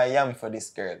really a yam for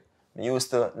this girl. I used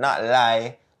to not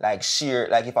lie, like sheer,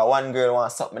 like if a one girl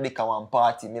wants suck my dick at one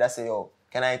party, me that say, yo,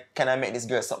 can I make this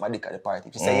girl suck my dick at the party?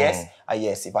 If she say yes, I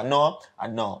yes. If I no, I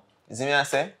no. You see me I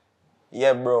say?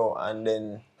 Yeah, bro. And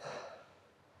then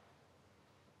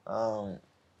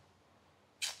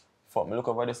fuck me look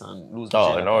over this and lose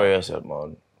the no worry yourself,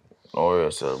 man. No worry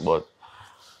yourself. But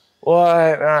what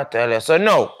I tell you? So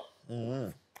no.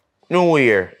 New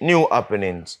year, new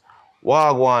happenings. What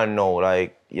I want to know,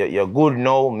 like you're good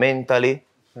now mentally?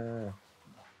 You're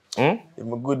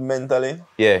good mentally?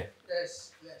 Yeah.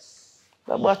 Yes.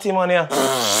 The body man here.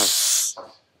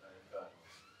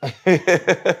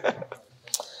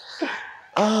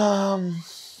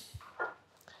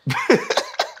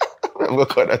 I'm gonna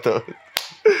cut that out.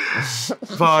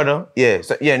 Father, yeah.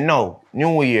 So yeah, no.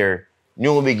 New year,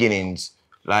 new beginnings.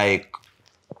 Like,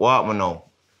 what I know?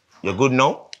 You're good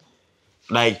now?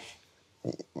 Like,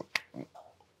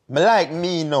 Me like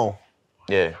me now.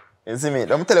 yeah. You see me?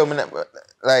 I'm telling you,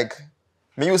 like,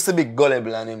 me used to be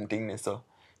gullible and them things, so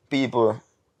people,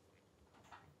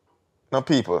 not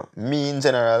people, me in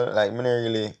general, like, me not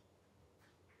really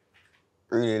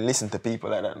listen to people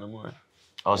like that no more.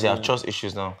 Oh, so you have trust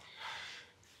issues now.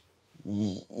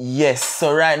 Yes,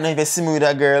 so right now if you see me with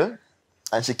a girl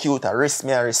and she cute, I risk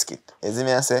it. You see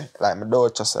me I say? Like, me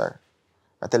don't trust her.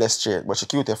 I tell her straight, but she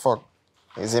cute as fuck.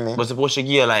 You see me? But suppose she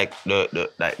give you like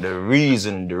the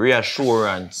reason, the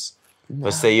reassurance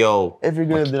to say, yo. Every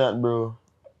girl do that, bro.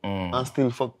 And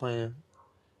still fuck on you.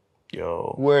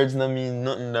 Yo. Words don't mean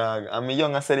nothing, dog. I'm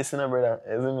young, I said this, brother.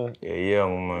 You see me? Yeah,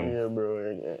 young man. Yeah,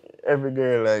 bro. Every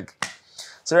girl, like.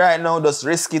 So right now, just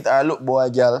risk it or look boy,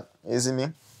 girl. You see me?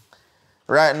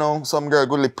 Right now, some girl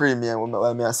goodly premium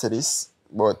while me I say this.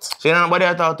 But. So you know nobody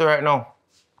I talk to right now?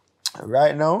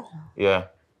 Right now? Yeah.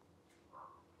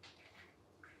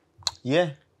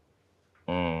 Yeah.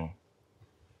 And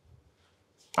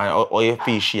how you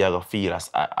feel she gonna feel as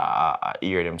I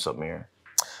hear them something here?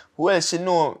 Well, she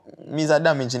know me is a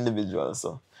damaged individual,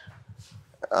 so.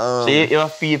 So you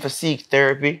feel for seek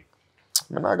therapy?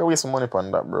 I'm not gonna waste some money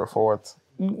on that, bro. For what?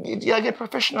 You gotta get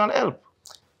professional help.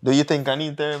 Do you think I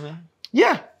need therapy?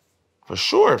 Yeah, for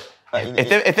sure.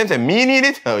 If they say me need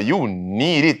it, you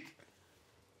need it.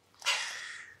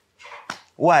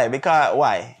 Why? Because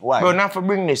why? Bro, not for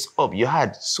bringing this up, you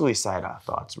had suicidal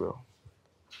thoughts, bro.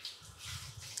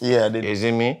 Yeah, I did. You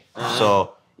see me?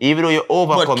 So even though you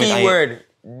overcome but it. Keyword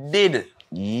did.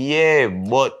 Yeah,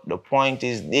 but the point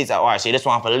is this. Alright, so you just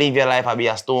want to live your life and be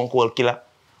a stone cold killer?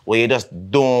 Where you just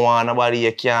don't want nobody,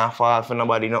 you can't fall for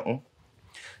nobody, nothing?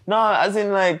 No, as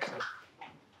in like,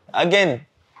 again,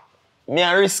 me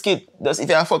I risk it. Just if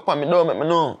you fuck on me, don't make me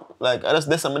know. Like, I just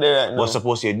this somebody there right now. But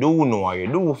suppose you do know or you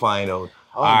do find out.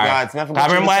 Oh, God, it's never going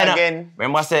to this again.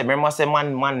 Remember I said,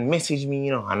 man message me,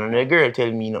 you know, and then the girl tell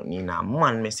me, you know,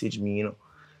 man message me, you know.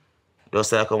 Just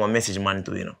say I come and message man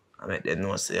too, you know. I make them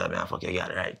know, say, I mean, fuck you,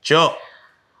 got it right. Sure.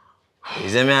 You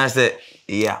see me, I said,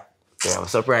 yeah. Yeah, I'm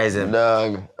surprised him.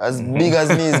 Dog, as big as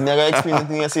me is, me I gotta explain the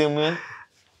thing the same way.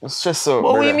 I'm stressed out,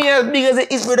 but brother. we mean as big as it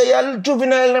is, brother, you're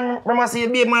juvenile. Remember I say, you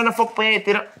be a man and fuck for you,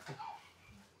 you know.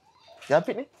 You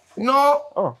happy me? No.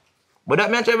 Oh. But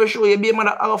that man try to show you be a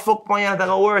mother that fuck on you and that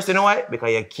go worse, you know why?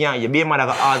 Because you can't, you be a mother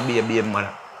that always be a baby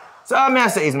mother. So all I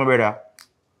say is, my brother,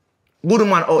 good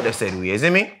man out there said we, you see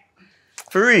me?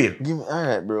 For real.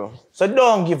 Alright, bro. So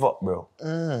don't give up, bro.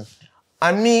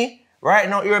 And me, right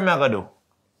now, hear me I gonna do.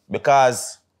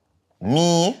 Because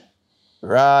me,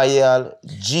 Royal,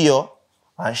 Gio,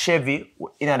 and Chevy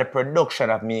were in the production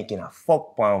of making a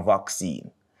fuck pan vaccine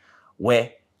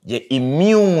where you're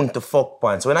immune to fuck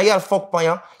pan. So when I get fuck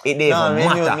pan, it doesn't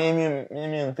matter.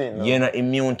 Immune thing, no. You're not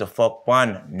immune to fuck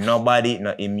pan. Nobody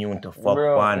not immune to fuck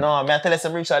pan. No, me I tell you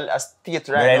some reach a state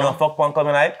right now. You now. know fuck pan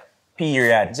coming like?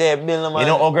 Period. Bill, man. You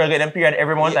know how girl get them period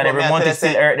every month and every month it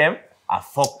still hurt them? I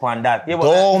fuck pan that. Yeah,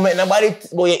 don't make nobody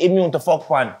go you're immune to fuck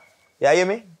pan. Yeah, you hear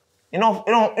me? You know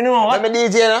what? Let me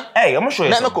DJ now. Hey, I'm gonna show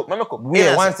you something. Let me cook.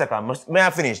 Wait 1 second. May I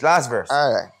finish? Last verse.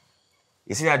 Alright.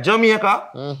 You see that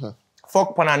Jamaica?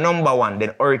 Fuck pan a #1,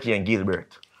 then Hurricane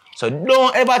Gilbert. So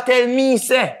don't ever tell me,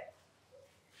 say,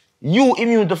 you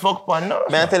immune to fuck pan. No.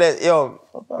 May I tell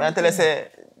you, say,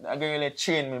 that girl really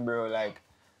train me, bro. Like,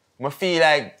 I feel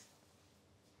like,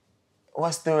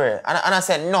 what's the word? And I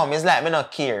said, no, it's like, I don't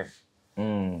care.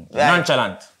 Like,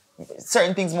 nonchalant.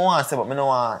 Certain things I want to say, but I don't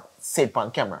want to say it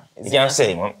on camera. You can't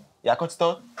say it, man. You cut it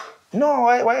out? No,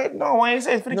 why you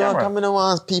say it for the camera? No, because I don't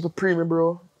want people pre me,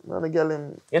 bro. I don't get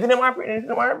him. You think they want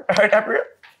to hurt that pre?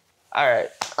 Alright.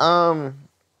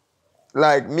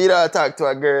 Like, me that talk to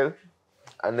a girl,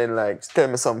 and then, like, tell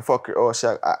me some fucker, oh,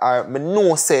 shit. I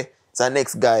know, say, it's the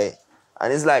next guy.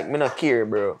 And it's like, me not care,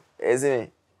 bro. Isn't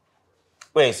it?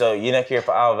 Wait, so you not care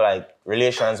for have, like,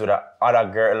 relations with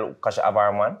another girl because she have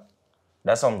her man?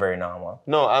 That's something very normal.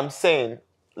 No, I'm saying,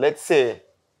 let's say,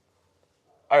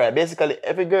 alright, basically,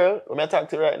 every girl when I talk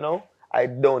to right now, I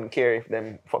don't care if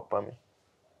them fuck for me.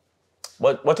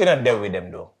 But you not deal with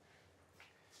them, though?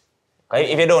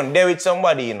 If you don't deal with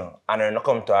somebody, you know, and you not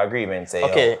come to agreement, say,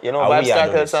 okay, you know Vibes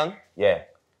Cartel song? Yeah.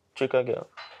 Trick a girl.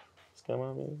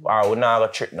 Or we not have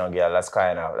a trick no girl, that's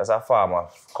a form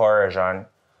of coercion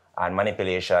and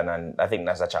manipulation, and I think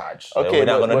that's a charge. So okay, we're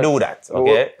not going to do that,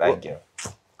 okay? Thank you.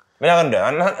 We're not going to do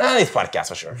it. Not on this podcast,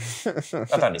 for sure.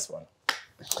 Not on this one.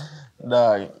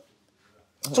 Dog.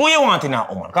 So what you want in that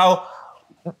woman? Because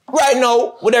right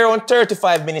now, we're around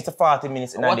 35 minutes to 40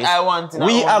 minutes in what this. I want in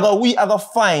we are going to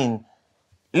find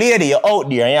Lady, you're out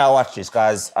there and you watch this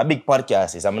because a big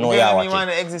podcast is. I know you watch want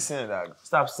to exist in it, dog.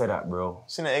 Stop saying that, bro.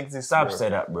 She not exist, Stop bro.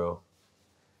 saying that, bro.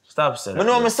 Stop saying that. I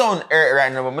know I'm sound hurt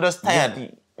right now, but I'm just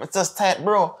tired. I'm just tired,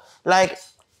 bro. Like,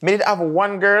 me did have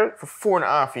one girl for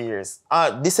 4.5 years.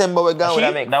 December we gone,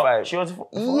 I make 5. She was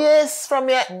Yes, from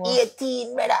your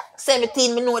 18, brother.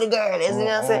 17, me know the girl, you see what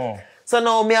I'm saying? So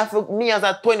now me as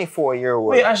a 24-year-old.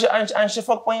 Wait, and she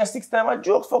fuck on you 6 times. A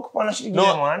joke fuck on her. She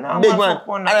No, big man.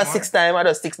 And a 6 times, I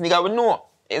do 6 nigga, we know.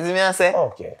 You see what I'm saying?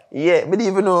 Okay. Yeah, but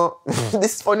even know,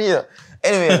 this is funny. Yeah.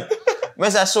 Anyway, I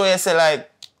just show you, say like,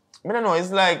 I don't know,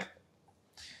 it's like,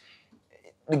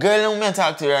 the girl I'm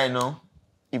talk to right now,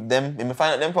 if me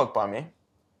find out them fuck for me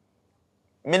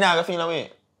not gonna feel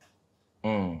away.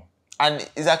 And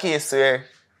it's a case where,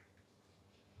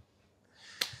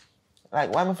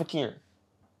 like, why am I for care?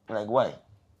 Like, why?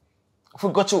 If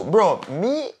we got you, bro,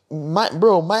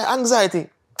 my anxiety.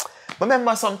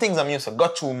 Remember some things I'm used to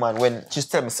got through, man, when she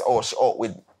tell me, oh, she out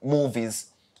with movies.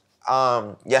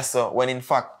 Yes, sir, when in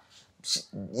fact,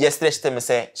 yesterday she tell me,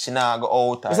 say, she not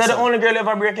go out. Is that the only girl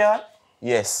ever break your heart?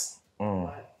 Yes.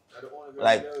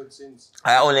 Like,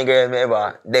 I only girl me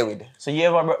ever deal with. So you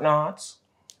ever broke no hearts?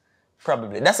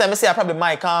 Probably. That's why I say I probably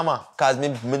my karma. Because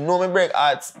me know me break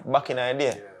hearts back in the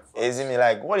day. You see me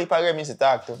like, what if a girl me to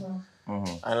talk to?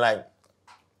 And like,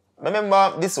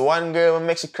 remember this one girl when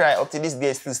make she cry up to this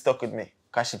day still stuck with me.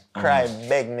 Because she cried,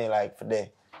 begged me like for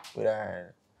day with her hand.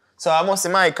 So I must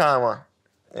say my karma.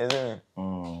 You see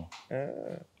me?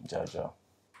 Jaja.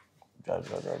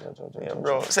 Yeah,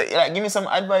 bro. So, like, give me some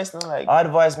advice now. Like,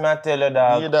 Advice, me I tell you,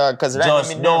 dog. yeah, dog, because right Just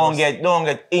now me nervous. don't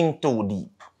get in too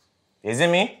deep. You see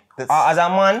me? As a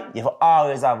man, you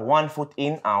always have 1 foot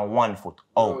in and 1 foot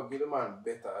out. Bro, give the man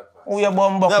better advice. Who you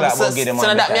bum buck like about give the man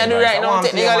so that better me I do advice? right now, I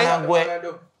want technically?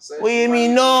 to What you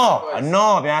mean?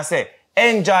 No, me I say,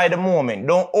 enjoy the moment.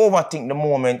 Don't overthink the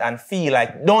moment and feel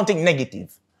like, don't think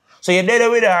negative. So you're there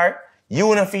with her, you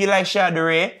wanna feel like she had the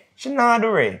ray, she not the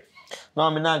ray. No,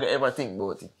 I'm not gonna ever think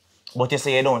about it. But you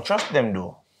say you don't trust them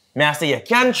though. Me I say you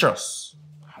can trust.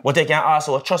 But you can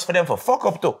also trust for them for fuck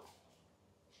up too.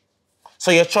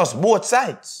 So you trust both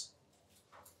sides.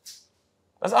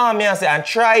 That's all me I say. And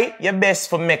try your best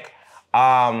to make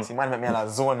See, man, make me a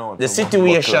zone out. the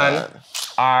situation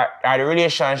or the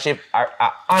relationship are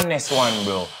an honest one,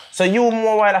 bro. So you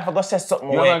more while I forgot say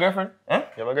something. You have a girlfriend? Huh?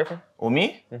 You have a girlfriend? Oh,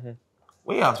 me?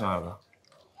 What you ask me about?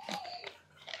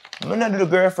 I'm not the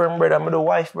girlfriend, brother. I'm the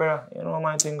wife, brother. You know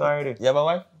my thing already. You have a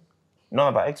wife? No,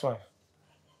 I'm an ex-wife.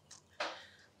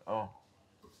 Oh.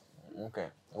 Okay.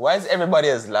 Why is everybody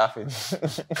else laughing?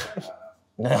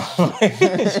 No.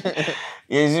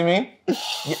 You see me?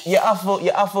 You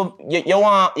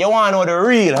want to know the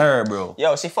real her, bro.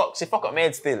 Yo, she fuck up me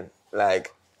head still.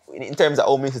 Like, in terms of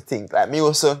how me to think. Like, me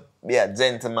also be a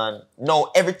gentleman. No,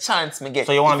 every chance me get.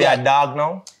 So you want to be a dog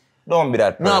now? Don't be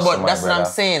that person, No, but my that's brother. what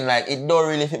I'm saying. Like, it don't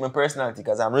really fit my personality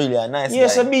because I'm really a nice guy.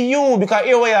 Yes, so be you, because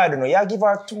here what you do, you give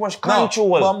her too much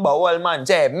control. No, Bumba, old man,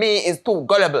 Jay, me is too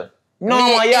gullible.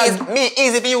 No, me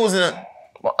easy for using it.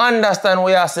 I understand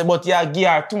what you say, but you give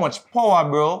her too much power,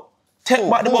 bro. Take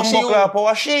back the bumbuckler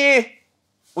power. She.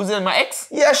 Who's in my ex?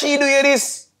 Yeah, she do you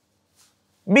this.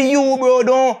 Be you, bro.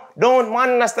 Don't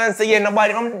understand, say, yeah,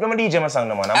 nobody. I'm DJ my song,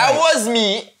 no, man. I was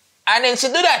me, and then she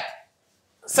do that.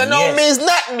 So now Yes. me is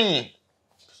not me.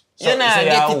 So, You know, so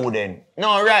get you it. who then?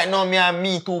 No, right now me and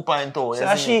me 2.0.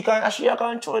 So she can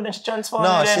control then she transform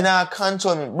No, you then? she not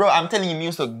control me. Bro, I'm telling you, me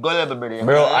used to gullible, brother. You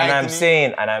Bro, can't lie and to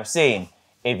I'm me. saying,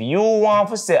 if you want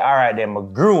to say, all right, then I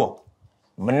grew up.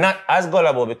 I'm not as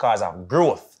gullible because of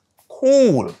growth.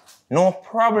 Cool. No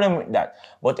problem with that.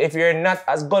 But if you're not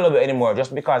as gullible anymore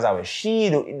just because of a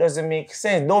she do, it doesn't make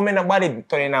sense. Don't make nobody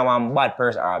turn into one bad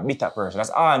person or a bitter person.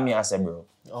 That's all me I say, bro.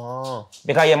 Oh.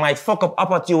 Because you might fuck up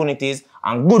opportunities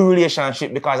and good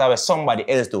relationship because of somebody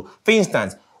else do. For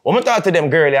instance, when I talk to them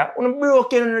girl, yeah, when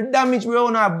broken and damaged, bro,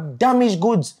 when have damaged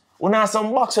goods, when have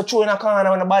some box to throw in a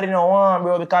corner when nobody no want,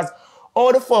 bro, because how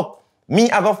the fuck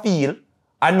me I go feel,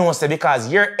 I know say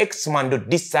because your ex-man do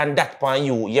this and that upon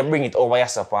you, you bring it over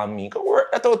yourself on me. Go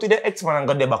work that out with the ex-man and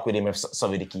go there back with him if so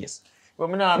be the case. But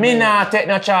Me not take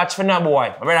no charge for no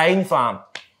boy. My brother inform.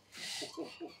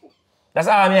 That's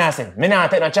all I say. Me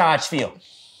not take no charge for you.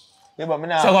 Yeah, but me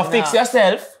not, So go fix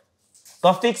yourself.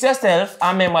 Go fix yourself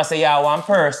and remember say you're one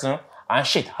person and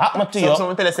shit happen to you.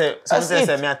 Someone tell us say, That's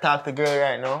it. me I talk to girl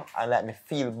right now and like me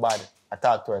feel bad. I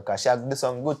talk to her because she do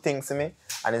some good things to me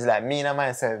and it's like me and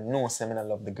myself know say me not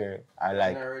love the girl. I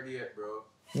like. Not ready yet, bro.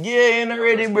 Yeah, you're not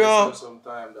ready, bro. Some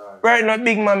time, dog. Right now,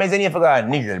 big man is in here for God,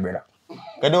 nigga, brother.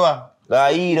 Go do what?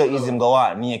 God, he don't use him go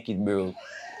out naked, bro.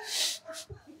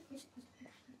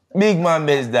 Big man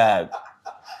best dog.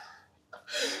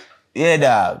 Yeah,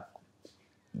 dog.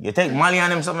 You take Mali on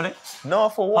them something? No,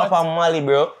 for what? Pop on Mali,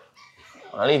 bro.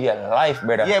 I live your life,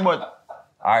 brother. Yeah, but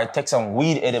Or take some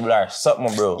weed edible or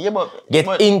something, bro. yeah, but Get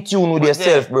in tune with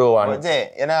yourself, bro. And But yeah,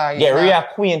 you know, get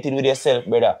reacquainted with yourself,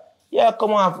 brother. Yeah,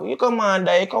 come on. You come on,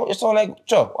 there. You sound like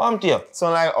Chuck. I'm to you. So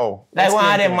like, oh. Like one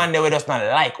of explain to them me. man they just not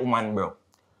like woman, bro.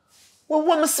 Well,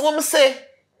 what me say?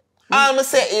 All I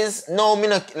say is, no, me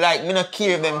not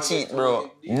care if them cheat,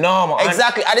 bro. No, man.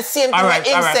 Exactly. At the same time, Alright,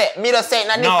 him alright. say, me just say it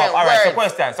in a No, different alright,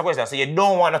 word. so question. So you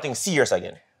don't want nothing serious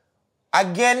again?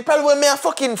 Again, probably when me a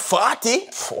fucking 40.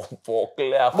 Fuck,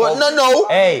 But no.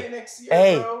 Hey, Next year,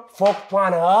 hey, bro. fuck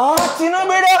pan heart, you know,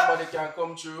 brother? Somebody can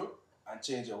come through and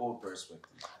change your whole perspective.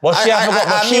 But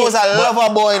she Me was a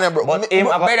lover boy, you know, bro. but him,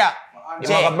 brother. He's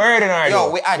like a bird in her, Yo,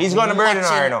 though. we had He's gonna bird in her,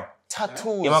 matching you know.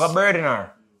 tattoos. He's like a bird in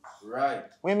her. Right.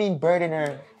 What do you mean bird in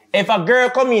her? If a girl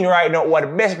come in right now, what the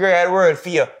best girl in the world for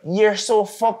you, you're so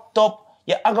fucked up.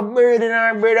 You have a bird in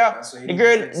her, brother. So The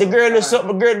girl is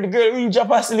something, the girl will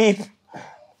drop asleep.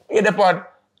 You the part,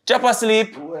 drop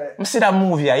asleep. What? I see that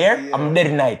movie, yeah? Yeah. I'm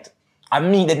dead night. I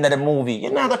mean that in the movie.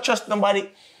 You're not gonna trust nobody.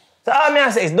 So all I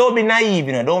say is don't be naive,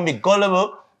 you know, don't be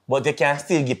gullible, but you can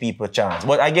still give people a chance.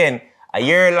 But again, a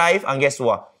year life, and guess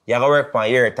what? You gotta work for a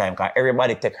year time, because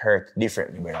everybody take hurt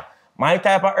differently, brother. My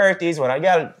type of hurt is when a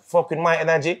girl fuck with my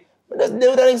energy, but just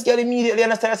do that things girl immediately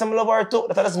understand some love her too.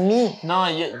 That's me. No.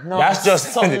 That's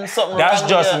just something that's wrong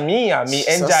just with me and me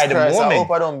Jesus enjoy the Christ, I moment.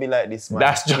 hope I don't be like this, man.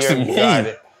 That's just Dear me.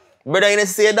 God. Brother, you know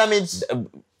say damage.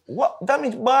 What?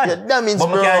 Damage bad. Yeah, damage, but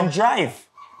bro. I can't drive.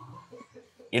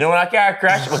 You know when I car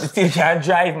crash, but you still can't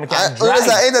drive. I can't When drive.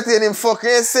 I entertain him, fuck,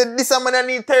 you said this man I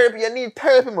need therapy. You need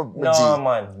therapy, my No, G.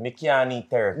 man. Me can't need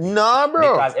therapy. Nah,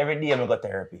 bro. Because every day I go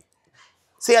therapy.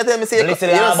 See, I tell me, say, I listen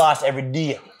to our boss every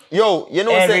day. yo, you know,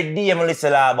 Every say, day I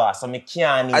listen to our boss, so me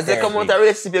can't need as they therapy. come out of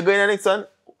relationship, you're going on next one.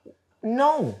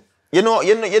 No. You know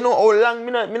how long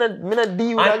me not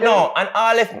deal with that And, girl? no, and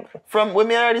all if... From when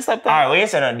me already stopped Alright, talking? when you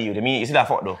say not deal, you see that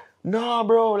fuck though? No,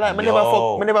 bro, like, me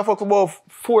Yo. never fuck for about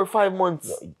 4 or 5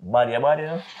 months. Body, you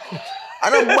know?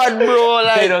 I'm not bad, bro, You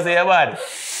like. don't say your body.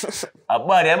 A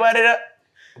body, you that?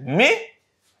 Me?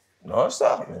 No, sir.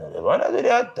 I don't want to do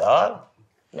that at all.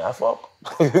 Yeah, fuck.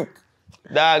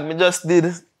 Dog, me just did.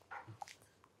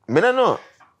 Me don't know.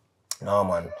 No,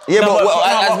 man. Yeah, no,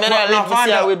 but as men are live to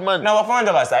see her with man. No, but for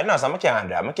joke aside, no, so I can't do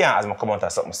that. I can't as I come out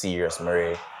of something serious,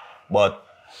 Marie. But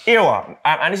here what,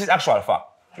 and this is actual fact,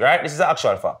 right? This is an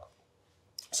actual fact.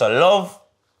 So love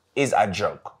is a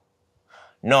drug.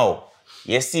 Now,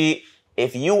 you see,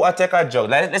 if you take a drug,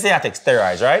 like, let's say I take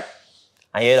steroids, right?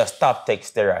 And you just stop taking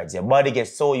steroids, your body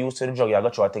gets so used to the drug, you go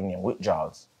through a thing named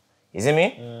withdrawals. You see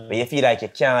me? But you feel like you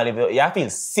can't live, you feel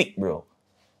sick, bro.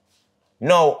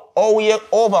 Now, how you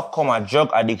overcome a drug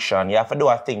addiction, you have to do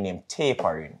a thing named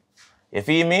tapering. You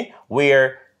feel me?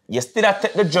 Where you still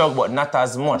take the drug, but not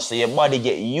as much, so your body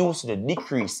get used to the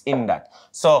decrease in that.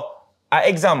 So, an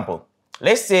example,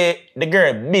 let's say the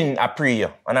girl been a pre you,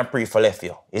 and a pre for left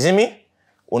you. You see me?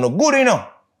 When you good enough,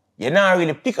 you not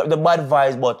really pick up the bad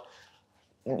vibes, but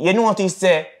you notice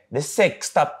say the sex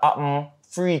stop happening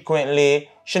frequently.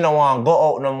 She don't want to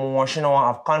go out no more. She don't want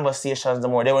to have conversations no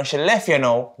more. Then when she left you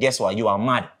now, guess what? You are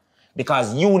mad.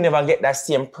 Because you never get that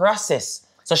same process.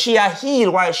 So she a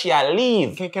heal while she a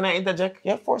leave. Can I interject?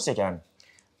 Yeah, of course you can.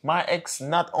 My ex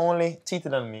not only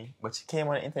cheated on me, but she came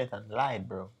on the internet and lied,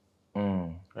 bro.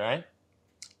 Right?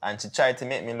 And she tried to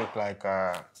make me look like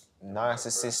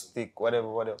narcissistic, whatever.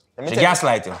 Let me She tell you,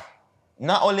 gaslight you.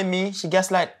 not only me, she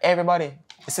gaslight everybody.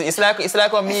 It's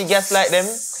like how me gaslight them.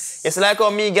 It's like how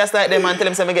me gaslight them and tell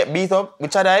them say me get beat up,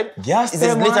 which I died. Gas It's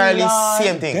them literally and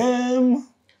same thing. them.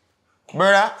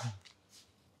 Brother.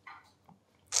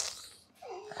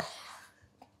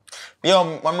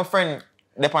 Yo, when my friend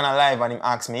up on a live and him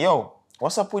asked me, yo,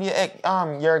 what's up with your ex,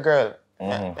 your girl?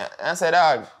 I said,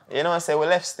 dog, you know, I said, we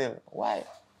left still. Why?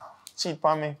 Cheat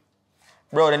on me.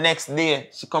 Bro, the next day,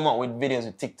 she come out with videos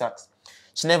with TikToks.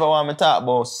 She never want me to talk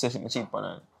about she cheat on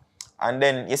her. And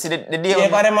then, you see, the day... Yeah,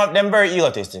 because them very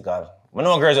egotistical. I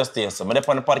know girls just stay so. But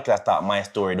they on the podcast talk my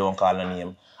story, don't call her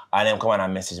name. And them come on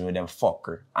and message me with them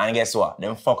fucker. And guess what?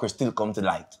 Them fuckers still come to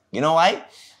light. You know why?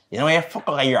 You know you're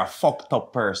fucker, you're a fucked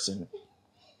up person.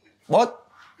 But,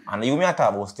 and you may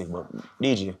talk about stick, but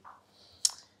DJ.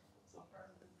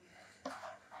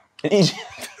 DJ.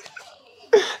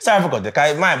 Sorry for cutting,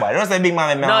 because my bad. Don't say big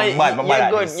man, No, bad, my bad you're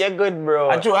like good, this. you're good, bro.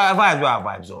 I have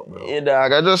vibes up, bro. Yeah,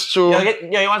 dog, I just true.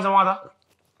 You want some water?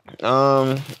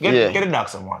 Yeah. Get the dog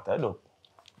some water, though.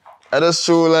 I just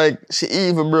true, like, she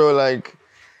evil, bro, like...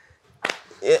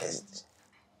 Yeah.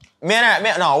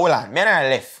 No, hold on. Me and her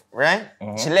left, right?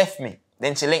 She left me.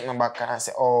 Then she linked me back and I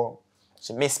said, oh,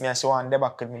 She miss me and she want to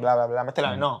back with me, blah, blah, blah. I tell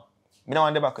her, no. I don't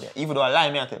want to back with her. Even though I lie,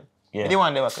 I tell her. Yeah. I didn't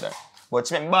want to back with her. But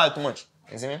she make me ball too much.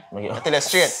 You see me? I tell her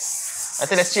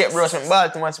straight, bro. She make me ball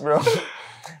too much, bro.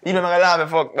 You know I'm gonna laugh and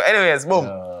fuck. But anyways, boom.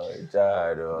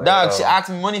 Dog, she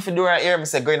asked me money for do her hair. I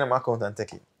said, go in my account and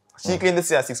take it. She claimed to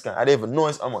say her 6 grand. I didn't even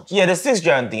know how much. Yeah, the 6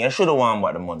 grand thing. I should have won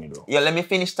about the money though. Yeah, let me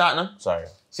finish that now. Sorry.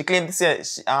 She claimed to say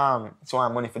she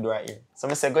want money for do her hair. So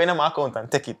I said, go in my account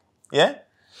and take it. Yeah?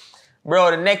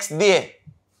 Bro, the next day,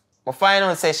 I find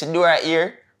out say she do her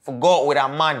hair for go out with a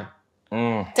man.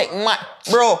 Take man.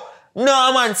 Bro,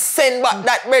 no man, send back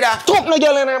that brother. Top no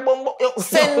girl in her bum.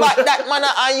 Send back that man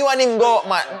and you and him go out,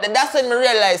 man. That's when I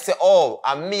realize, say, oh,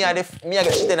 and me I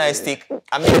get shit in a stick.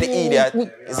 And me the idiot.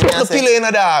 The pillow in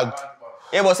a dog.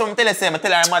 Yeah, but some tell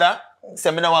her mother,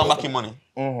 say, me don't want back your money.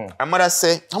 Her mother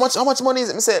say, how much money is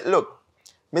it? I say, look,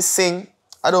 me sing,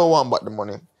 I don't want back the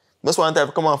money. Just want to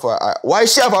come on for her. Why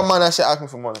she have a man and she ask me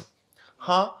for money?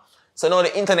 Huh? So now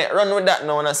the internet run with that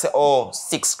now and I say, oh,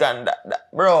 6 grand.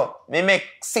 That. Bro, me make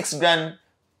 6 grand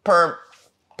per...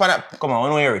 Come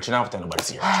on, when you're rich, you don't have to tell nobody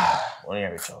serious. When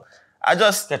you're rich, I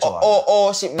just...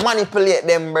 she manipulate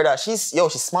them, brother. She's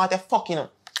smart as fuck, you know.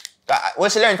 Well,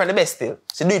 she learned from the best still.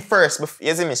 She do it first,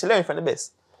 you see me? She learned from the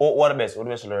best. What the best? What the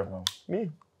best you learn from? Me.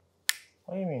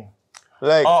 What do you mean?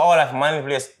 Like... like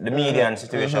manipulate the media and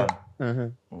situation.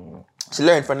 She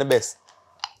learned from the best.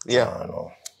 Yeah. I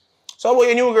know. So about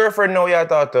your new girlfriend now you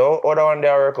thought to, how the one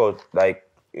day work out? Like,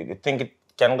 you think it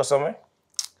can go somewhere?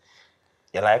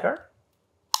 You like her?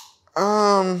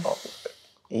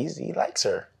 Easy, he likes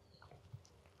her.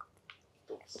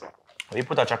 You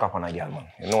put a check up on a girl, man.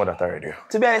 You know that already.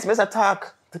 To be honest, I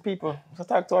talk to people. I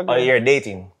talk to a girl. Oh, you're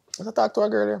dating? I talk to a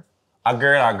girl, yeah. A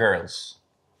girl or girls?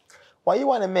 Why you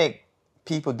want to make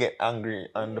people get angry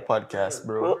on the podcast,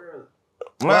 bro?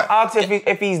 Man, ask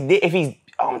if he's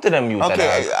I'm to them youth.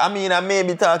 Okay, I mean, I may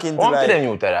be talking to I'm like... to them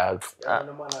youth, dog. Run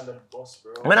the man on the bus,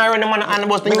 bro. Man, I run the man on the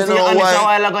bus. You don't see know honest why.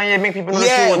 a while ago and you make people know the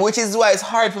Yeah, truth. which is why it's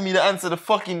hard for me to answer the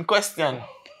fucking question.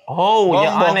 Oh,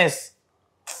 you're honest.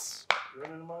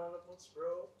 Run the man on the bus,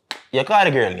 bro. You call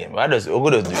the girl name. What does do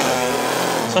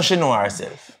that? So she know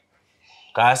herself.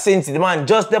 Because since the man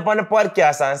just step on the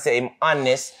podcast and say him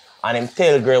honest and him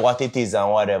tell girl what it is and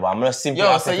whatever, I'm not simply Yo,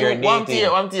 ask so if you're you want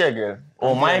dating. to your girl?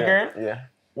 Oh, my girl? Yeah.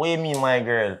 What do you mean, my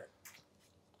girl?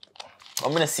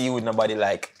 I'm gonna see you with nobody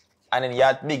like... And then you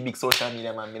have big social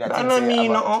media, man. That don't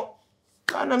mean nothing.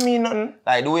 That don't mean nothing.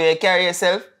 Like the way you carry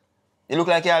yourself, you look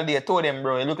like you're there. Told them,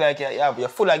 bro. You look like you're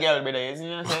full of girl, brother. You see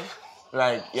what I'm saying?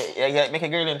 Like, you make a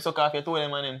girl them suck off your toe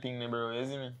them and them thing, bro. You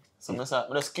see me? So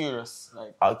I'm just curious.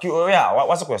 Like, yeah,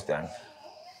 what's the question?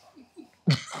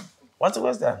 What's the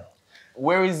question?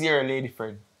 where is your lady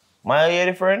friend? My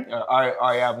lady friend?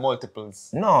 Or you have multiples?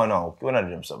 No. We're not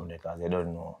doing something because they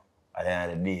don't know. At the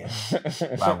end of the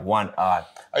day, I have one art.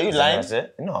 Are you lying?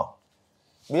 No.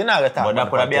 But you're not gonna talk But that about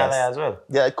could have the been a podcast. lie as well.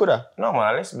 Yeah, it coulda. No,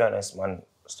 man, let's be honest, man.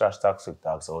 Trash toxic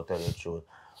talk, so I'll tell you the truth.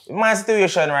 My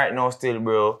situation right now still,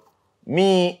 bro,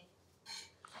 me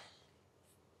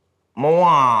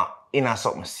want in a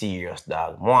something serious,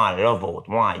 dog. I want love out,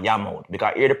 I want yam out.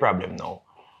 Because here's the problem now.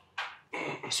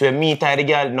 So when me tie the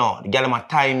girl, no, the girl might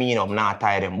tie me up, not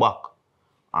tie them back.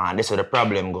 And this is where the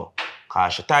problem go.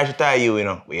 Cause she tie you, you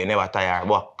know, but you never tie her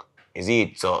back. Is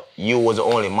it? So you was the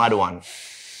only mad one.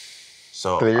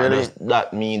 So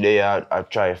that me there I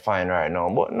try to find right now.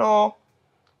 But no.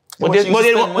 But here's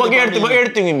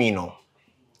the thing with me now.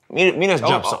 Me just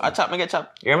drop something. I chop, me get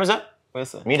chop. You hear me, sir? What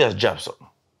is it? Me just drop something.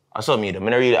 I saw me them.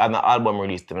 I really have an album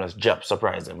released them. Just drop,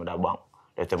 surprise them with that bang.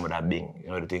 Let them with that bing.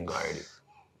 You know the thing already.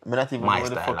 I'm not even My know what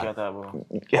the style, fuck you're talking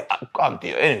about. Yeah, come to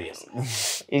you. Anyways.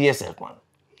 It's yourself, man.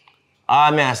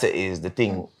 All me I say is the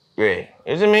thing, right?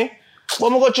 You see me? But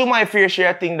I'm go through my fair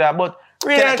share thing that, but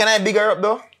really... Can I big her up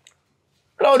though?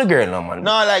 Love the girl now, man.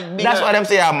 No, like big That's her why them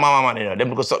say I'm mama, man, you know. Them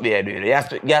because something they do. You have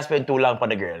to spend too long for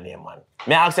the girl name, man.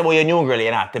 Me ask you about your new girl,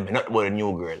 you're not telling me nothing about the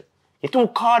new girl. You're too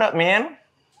caught up, man.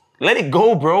 Let it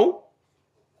go, bro.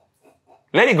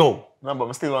 Let it go. No, but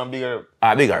I still want big her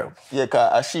up. Big her up. Yeah,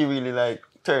 cause she really like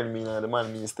turned me now, the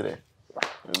man me yesterday.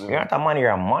 You're not a man,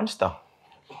 you're a monster.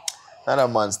 Not a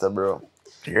monster, bro.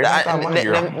 You're not a man,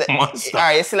 you're a monster.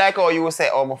 Alright, it's like how you would say,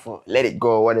 oh, my foot, let it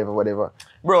go, whatever.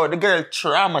 Bro, the girl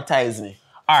traumatized me.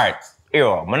 Alright,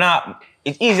 yo,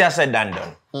 it's easier said than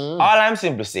done. All I'm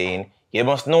simply saying, you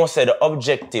must know, say the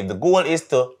objective, the goal is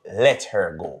to let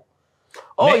her go.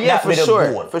 Oh, Make yeah, that be the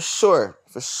goal. for sure.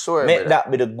 Make brother.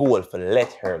 that be the goal for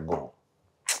let her go.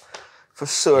 For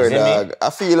sure, You see me? dog. I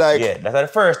feel like... Yeah, that's the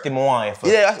first thing I want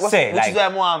you to say. Which Like, is why I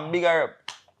want bigger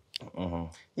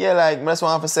up. Yeah, like, that's what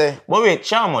I want to say. but wait,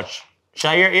 how much? She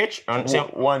your age?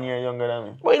 1 year younger than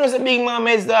me. But you know, it's a big man,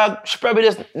 mates, dog. She probably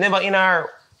just never in her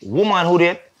womanhood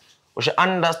yet. But she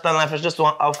understand life, she just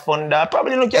want to have fun, dog.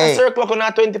 Probably don't care circle on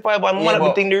her 25, but one of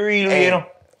the thing the real way, you know.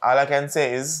 All I can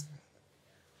say is,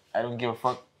 I don't give a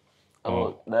fuck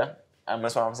about that. I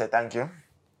just want to say thank you.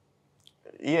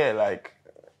 Yeah, like,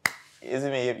 you see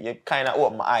me, you kind of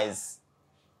open my eyes.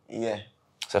 Yeah.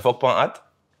 So fuck on that?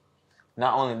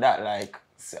 Not only that, like,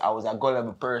 I was a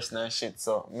gullible person and shit,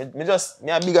 so me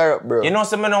a bigger up, bro. You know,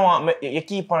 so I don't want, you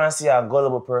keep on saying a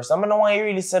gullible person. I don't want you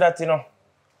really say that, you know.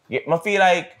 I feel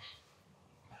like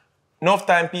enough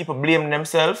time people blame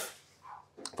themselves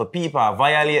for people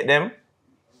violate them,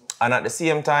 and at the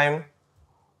same time,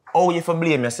 how you for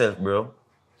blame yourself, bro?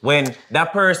 When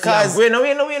that person, we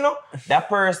know, that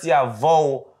person you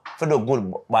vow for the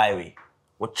good by way.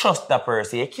 We trust that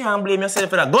person. You can't blame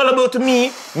yourself for that. Gullible to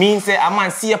me means say a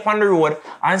man see up on the road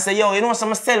and say, yo, you know, so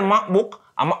I'm sell MacBook,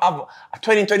 I'm have a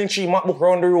 2023 MacBook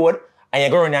around the road, and you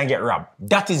go around there and get robbed.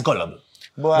 That is gullible.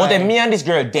 But then me and this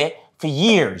girl there for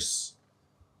years.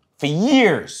 For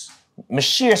years. I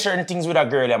share certain things with that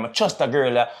girl, I trust that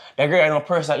girl. That girl has no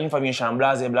personal information,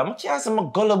 blah, blah, blah. I can't say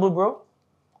I'm gullible, bro.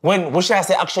 When what should I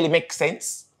say actually makes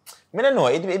sense? I don't know.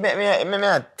 It make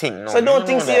me think. No. So don't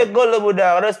think you're gullible,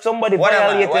 dog. Or somebody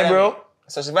violate you, bro.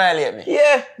 So she violate me?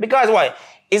 Yeah, because why?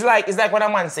 It's like when a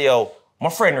man say, yo, my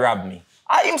friend robbed me.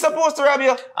 I am supposed to rob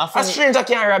you. A stranger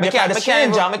can't rob you. I can't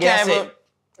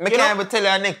even tell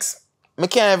you next. I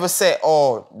can't even say,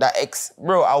 oh, that ex.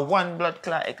 Bro, a one blood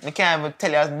clot ex. I can't even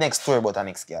tell you next story about an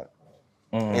ex girl.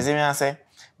 You see me I say?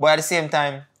 But at the same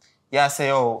time, you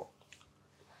say, oh,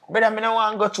 but I don't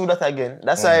want to go through that again.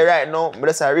 That's why right now, but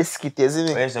that's a risk it, you see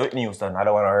me? It's with Houston. I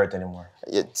don't want to hurt anymore.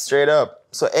 Yeah, straight up.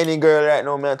 So any girl right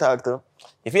now, I talk to.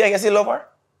 You feel like you still love her?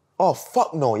 Oh,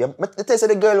 fuck no. You tell you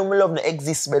the girl who I love no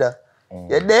exists, brother.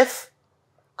 You're deaf?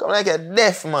 Come like you're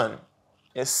deaf, man.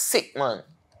 You're sick, man.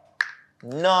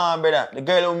 Nah, brother. The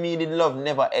girl who me did love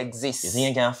never exists. You think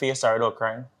you can face her without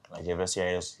crying? Like you ever see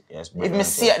her just if me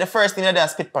see it, the first thing I do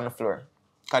is spit on the floor.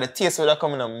 Because the taste would have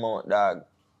come in the mouth, dog.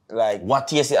 Like, what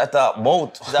taste you at that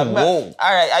mouth? Whoa.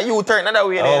 Alright, are you turn another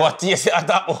way there? Oh, what taste you at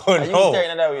that mouth? You turn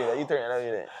another way there. You turn another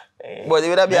way there. Hey. But it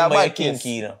would have been a bad case.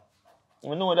 Kinky, no?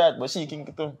 We know that, but she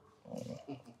kinky too.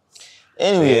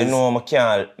 Anyways. So you know, I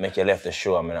can't make you left the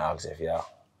show. I'm going to ask if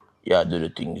you do the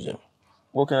things.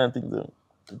 What kind of things, though?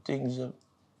 The things.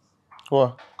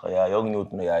 What? Because you're young youth,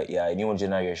 you're a new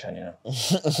generation, you know.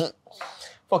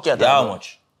 Fuck you, how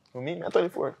much? For me, I'm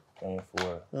 24.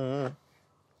 24.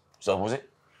 So, was it?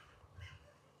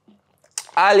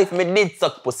 All if me did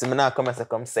suck pussy, me not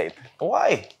come say it.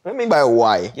 Why? What do you mean by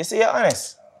why? You say you're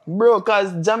honest. Bro,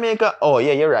 cause Jamaica, oh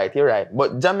yeah, you're right.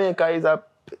 But Jamaica is a,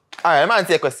 alright, I'm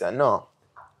answer your question, no.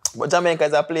 But Jamaica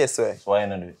is a place where. So why you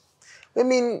not do it? I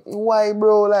mean, why,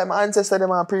 bro? Like, my ancestors,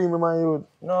 them are premium, man, you.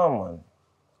 No, man.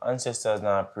 Ancestors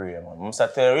not premium, man. I'm tell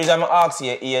you, the reason I'm asking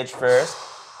your age first,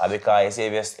 because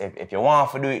if you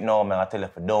want to do it now, I'm going to tell you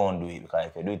if you don't do it. Because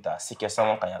if you do it, sick of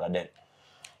someone, you're dead.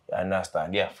 You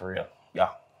understand? Yeah, for real. Yeah.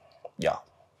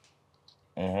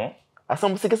 Are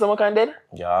some sick of someone kind dead?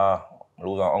 Yeah.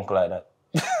 Lose an uncle like that.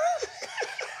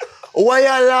 Why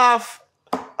you laugh?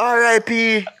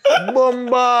 R.I.P.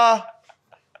 Bomba.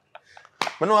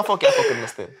 But no, I fuck you fucking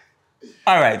mistake.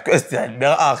 Alright, question. The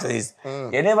ask is,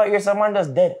 you never hear someone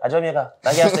just dead at Jamaica?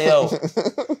 Like you say, yo,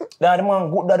 that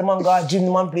man good, that man got gym,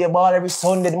 the man play ball every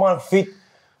Sunday, the man fit.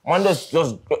 Man just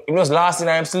last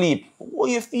in sleep.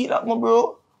 What you feel like, my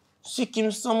bro? Sick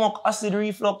him stomach, acid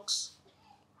reflux.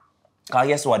 Because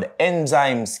guess what? The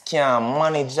enzymes can't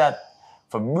manage that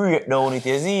for breakdown it,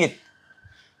 you see it?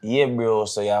 Yeah, bro,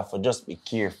 so you have to just be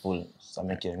careful. So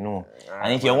make you know.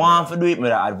 And if you want to do it,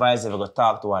 I advise you to go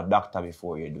talk to a doctor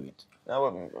before you do it. I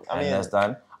mean,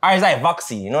 understand? Or it's like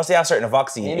vaccine. You know, say a certain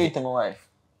vaccine. You do it to my wife.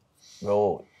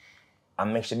 Bro,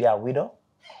 and make sure be a widow.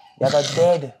 You got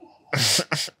dead.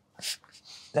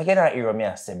 Like you don't hear me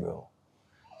I say, bro.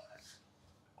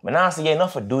 But now I say you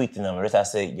enough to do it, you know. I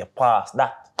just say you pass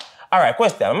that. Alright,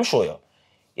 question, I'm show you.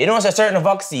 You know, it's a certain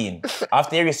vaccine.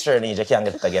 After you reach a certain age, you can't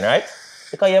get it again, right?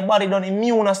 Because your body don't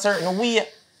immune a certain way.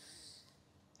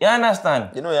 You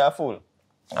understand? You know you're a fool.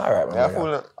 Alright, man. You're a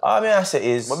fool. All I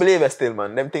say is... I believe it still,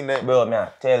 man. Them thing that... Bro, man,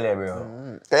 tell you,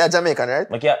 bro. You're Jamaican, right?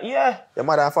 Like, yeah. Your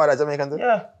mother and father Jamaican too?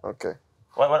 Yeah. Okay.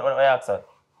 What you ask that?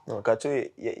 No, because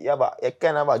you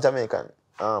kind of have a Jamaican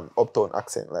uptown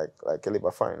accent, like you live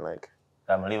a foreign, like.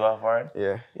 I'm live a foreign?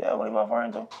 Yeah. Yeah, I live a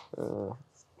foreign too.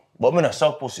 But I don't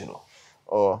suck pussy though.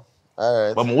 Oh,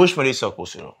 alright. But I wish I did suck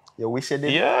pussy though. You wish you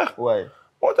did? Yeah. Why?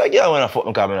 What I get when I fuck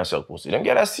me because I suck pussy? Them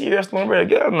get that serious, man, bro.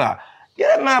 Get that man.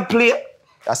 Get that man play.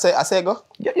 I say go.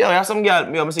 Yo, you have some girl,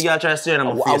 I see girl try to stare at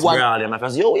my face, girl, I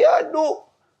say, yo, yeah, do.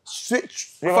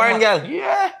 Switch. Foreign girl?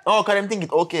 Yeah. Oh, cause them think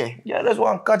it okay. Yeah, that's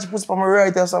one catch pussy from my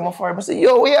right or something for him. I say,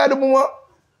 yo, what you do, mama?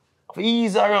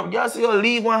 Ease her up. Girl say, yo,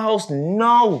 leave my house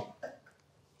now.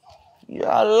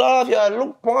 Yeah, love, yeah,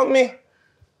 look for me.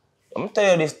 I'm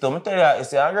tell you this too. I'm tell you, you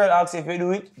say, a girl asks if you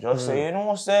do it, just say, you know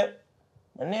what, say,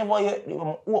 I never yet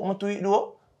open to it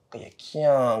though. Cause you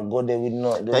can't go there with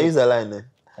no. Can use a line there.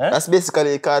 Huh? That's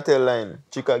basically a cartel line.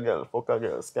 Chick a girl, fuck a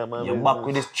girl, scam a You're back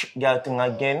with this chick girl thing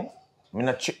again. I'm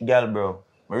not chick girl, bro.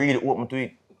 I really open to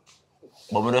it.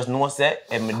 But I just know say,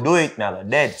 if I do it, now I'm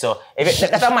dead. So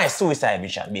that's my suicide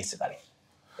mission, basically.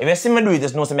 If you see me do it,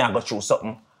 just know say I go through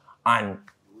something and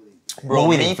bro,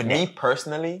 me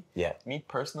personally, yeah. Me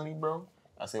personally, bro,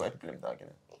 I say white people I'm talking.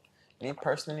 Me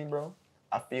personally, bro,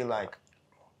 I feel like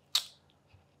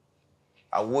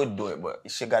I would do it, but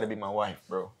she gotta be my wife,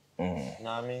 bro. You know what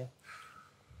I mean?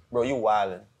 Bro, you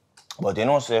wildin'. But you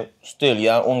know, say, still,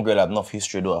 your own girl have enough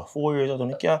history though. 4 years out,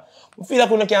 I feel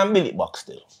like you can't build it back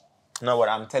still. No, what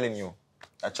I'm telling you,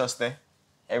 I trust them,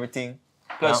 everything.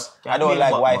 Plus, Yeah, I don't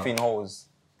like back, wife man. in hoes.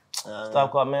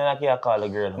 Stop calling me like you call a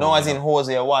girl. No, as in hoes,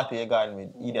 you water your garden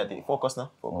with. Idiot. Focus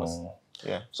now, focus.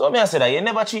 Yeah. So I say that you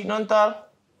never cheat none tal.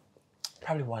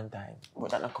 Probably one time,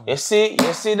 but that not come. You see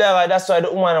that that's why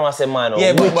the woman was say man.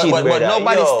 Yeah, but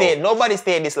brother. nobody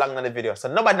stayed this long on the video, so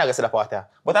nobody not gonna see the part there.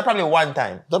 But that probably one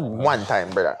time, not one time,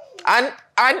 brother. And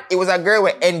it was a girl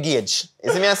we engaged.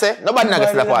 You see me I say? Nobody not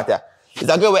gonna see the part there. It's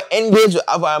a girl we engaged with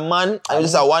have a man and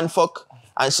just a one fuck.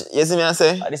 And you see me I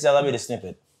say? This is gonna be the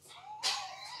snippet.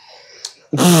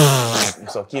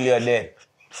 So kill your dead.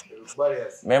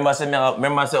 Remember say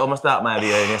I'm start my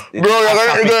video. Bro, you're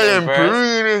gonna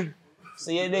pretty.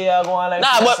 See you there going like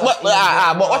nah, but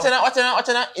watch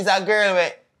out, is a girl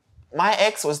where my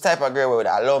ex was the type of girl where would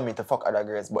allow me to fuck other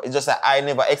girls, but it's just that I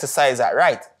never exercise that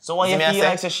right. So why you feel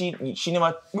like she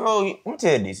never, bro, let me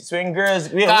tell you this, it's when girls...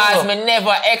 Because me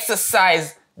never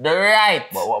exercise the right.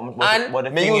 But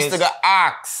the me thing used is, to go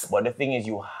ask. But the thing is,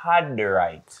 you had the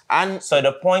right. And so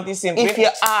the point is simply... If you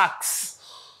ask...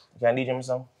 Can you DJ me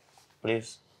some?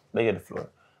 Please? Beg you the floor.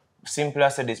 Simply I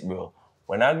said this, bro.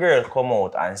 When a girl come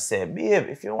out and say, babe,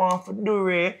 if you want to do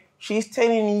Ray, she's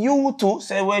telling you to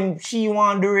say when she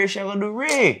want to do Ray, she gonna do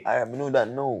Ray. I know that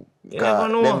no. You never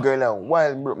know. Them girl are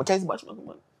wild, bro. Can you watch my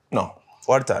man? No.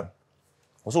 What time?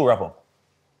 Let's wrap up.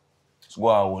 Let's go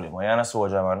out with it, man. You're not a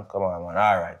soldier, man. Come on, man.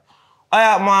 All right.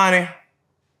 iHeart Manii.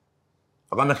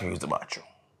 I'm gonna make you use the bathroom.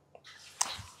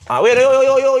 Wait,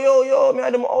 yo, me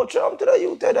I do my outro. I'm to the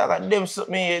youth, I got them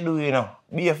something you do, you know.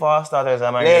 Be a fast starters,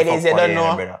 man. Ladies, you don't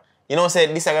know. You know, say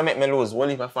this is gonna make me lose.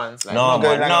 One of my fans. Like, no,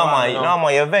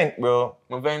 man, you vent, bro.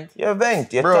 You vent? You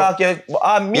vent. You bro. talk,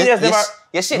 me just never...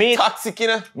 Your shit toxic, you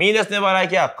know? Me just never like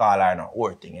you call her no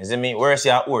whore thing. You see me? Where's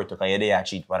your whore because you there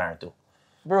cheat for her too.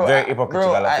 Bro, very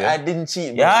hypocritical of you. I didn't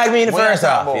cheat, bro. You had me in the first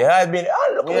half. You had me...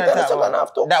 look at the second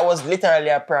half too. That was literally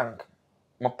a prank.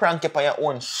 My prank you on your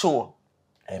own show.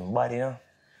 I'm bad, you know?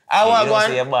 I was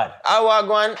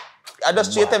going... I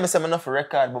just tell me some enough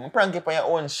record, but my prank you on your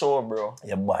own show, bro.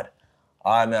 You're bad.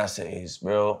 All I'm gonna say is,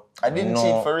 bro... I didn't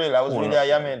cheat for real. I was really a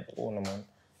yaman. Man.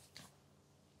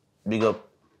 Big up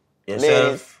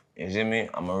yourself. Ladies. You see me?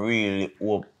 I'm a really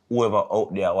hope whoever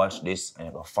out there watch this and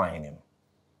you're gonna find him.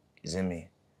 You see me?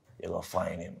 You're gonna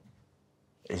find him.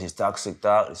 This is Toxic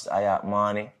Talk. This is iHeart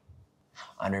Manii.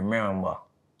 And remember,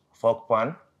 fuck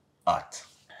pan, hot.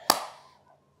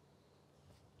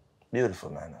 Beautiful,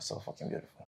 man. That's so fucking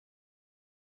beautiful.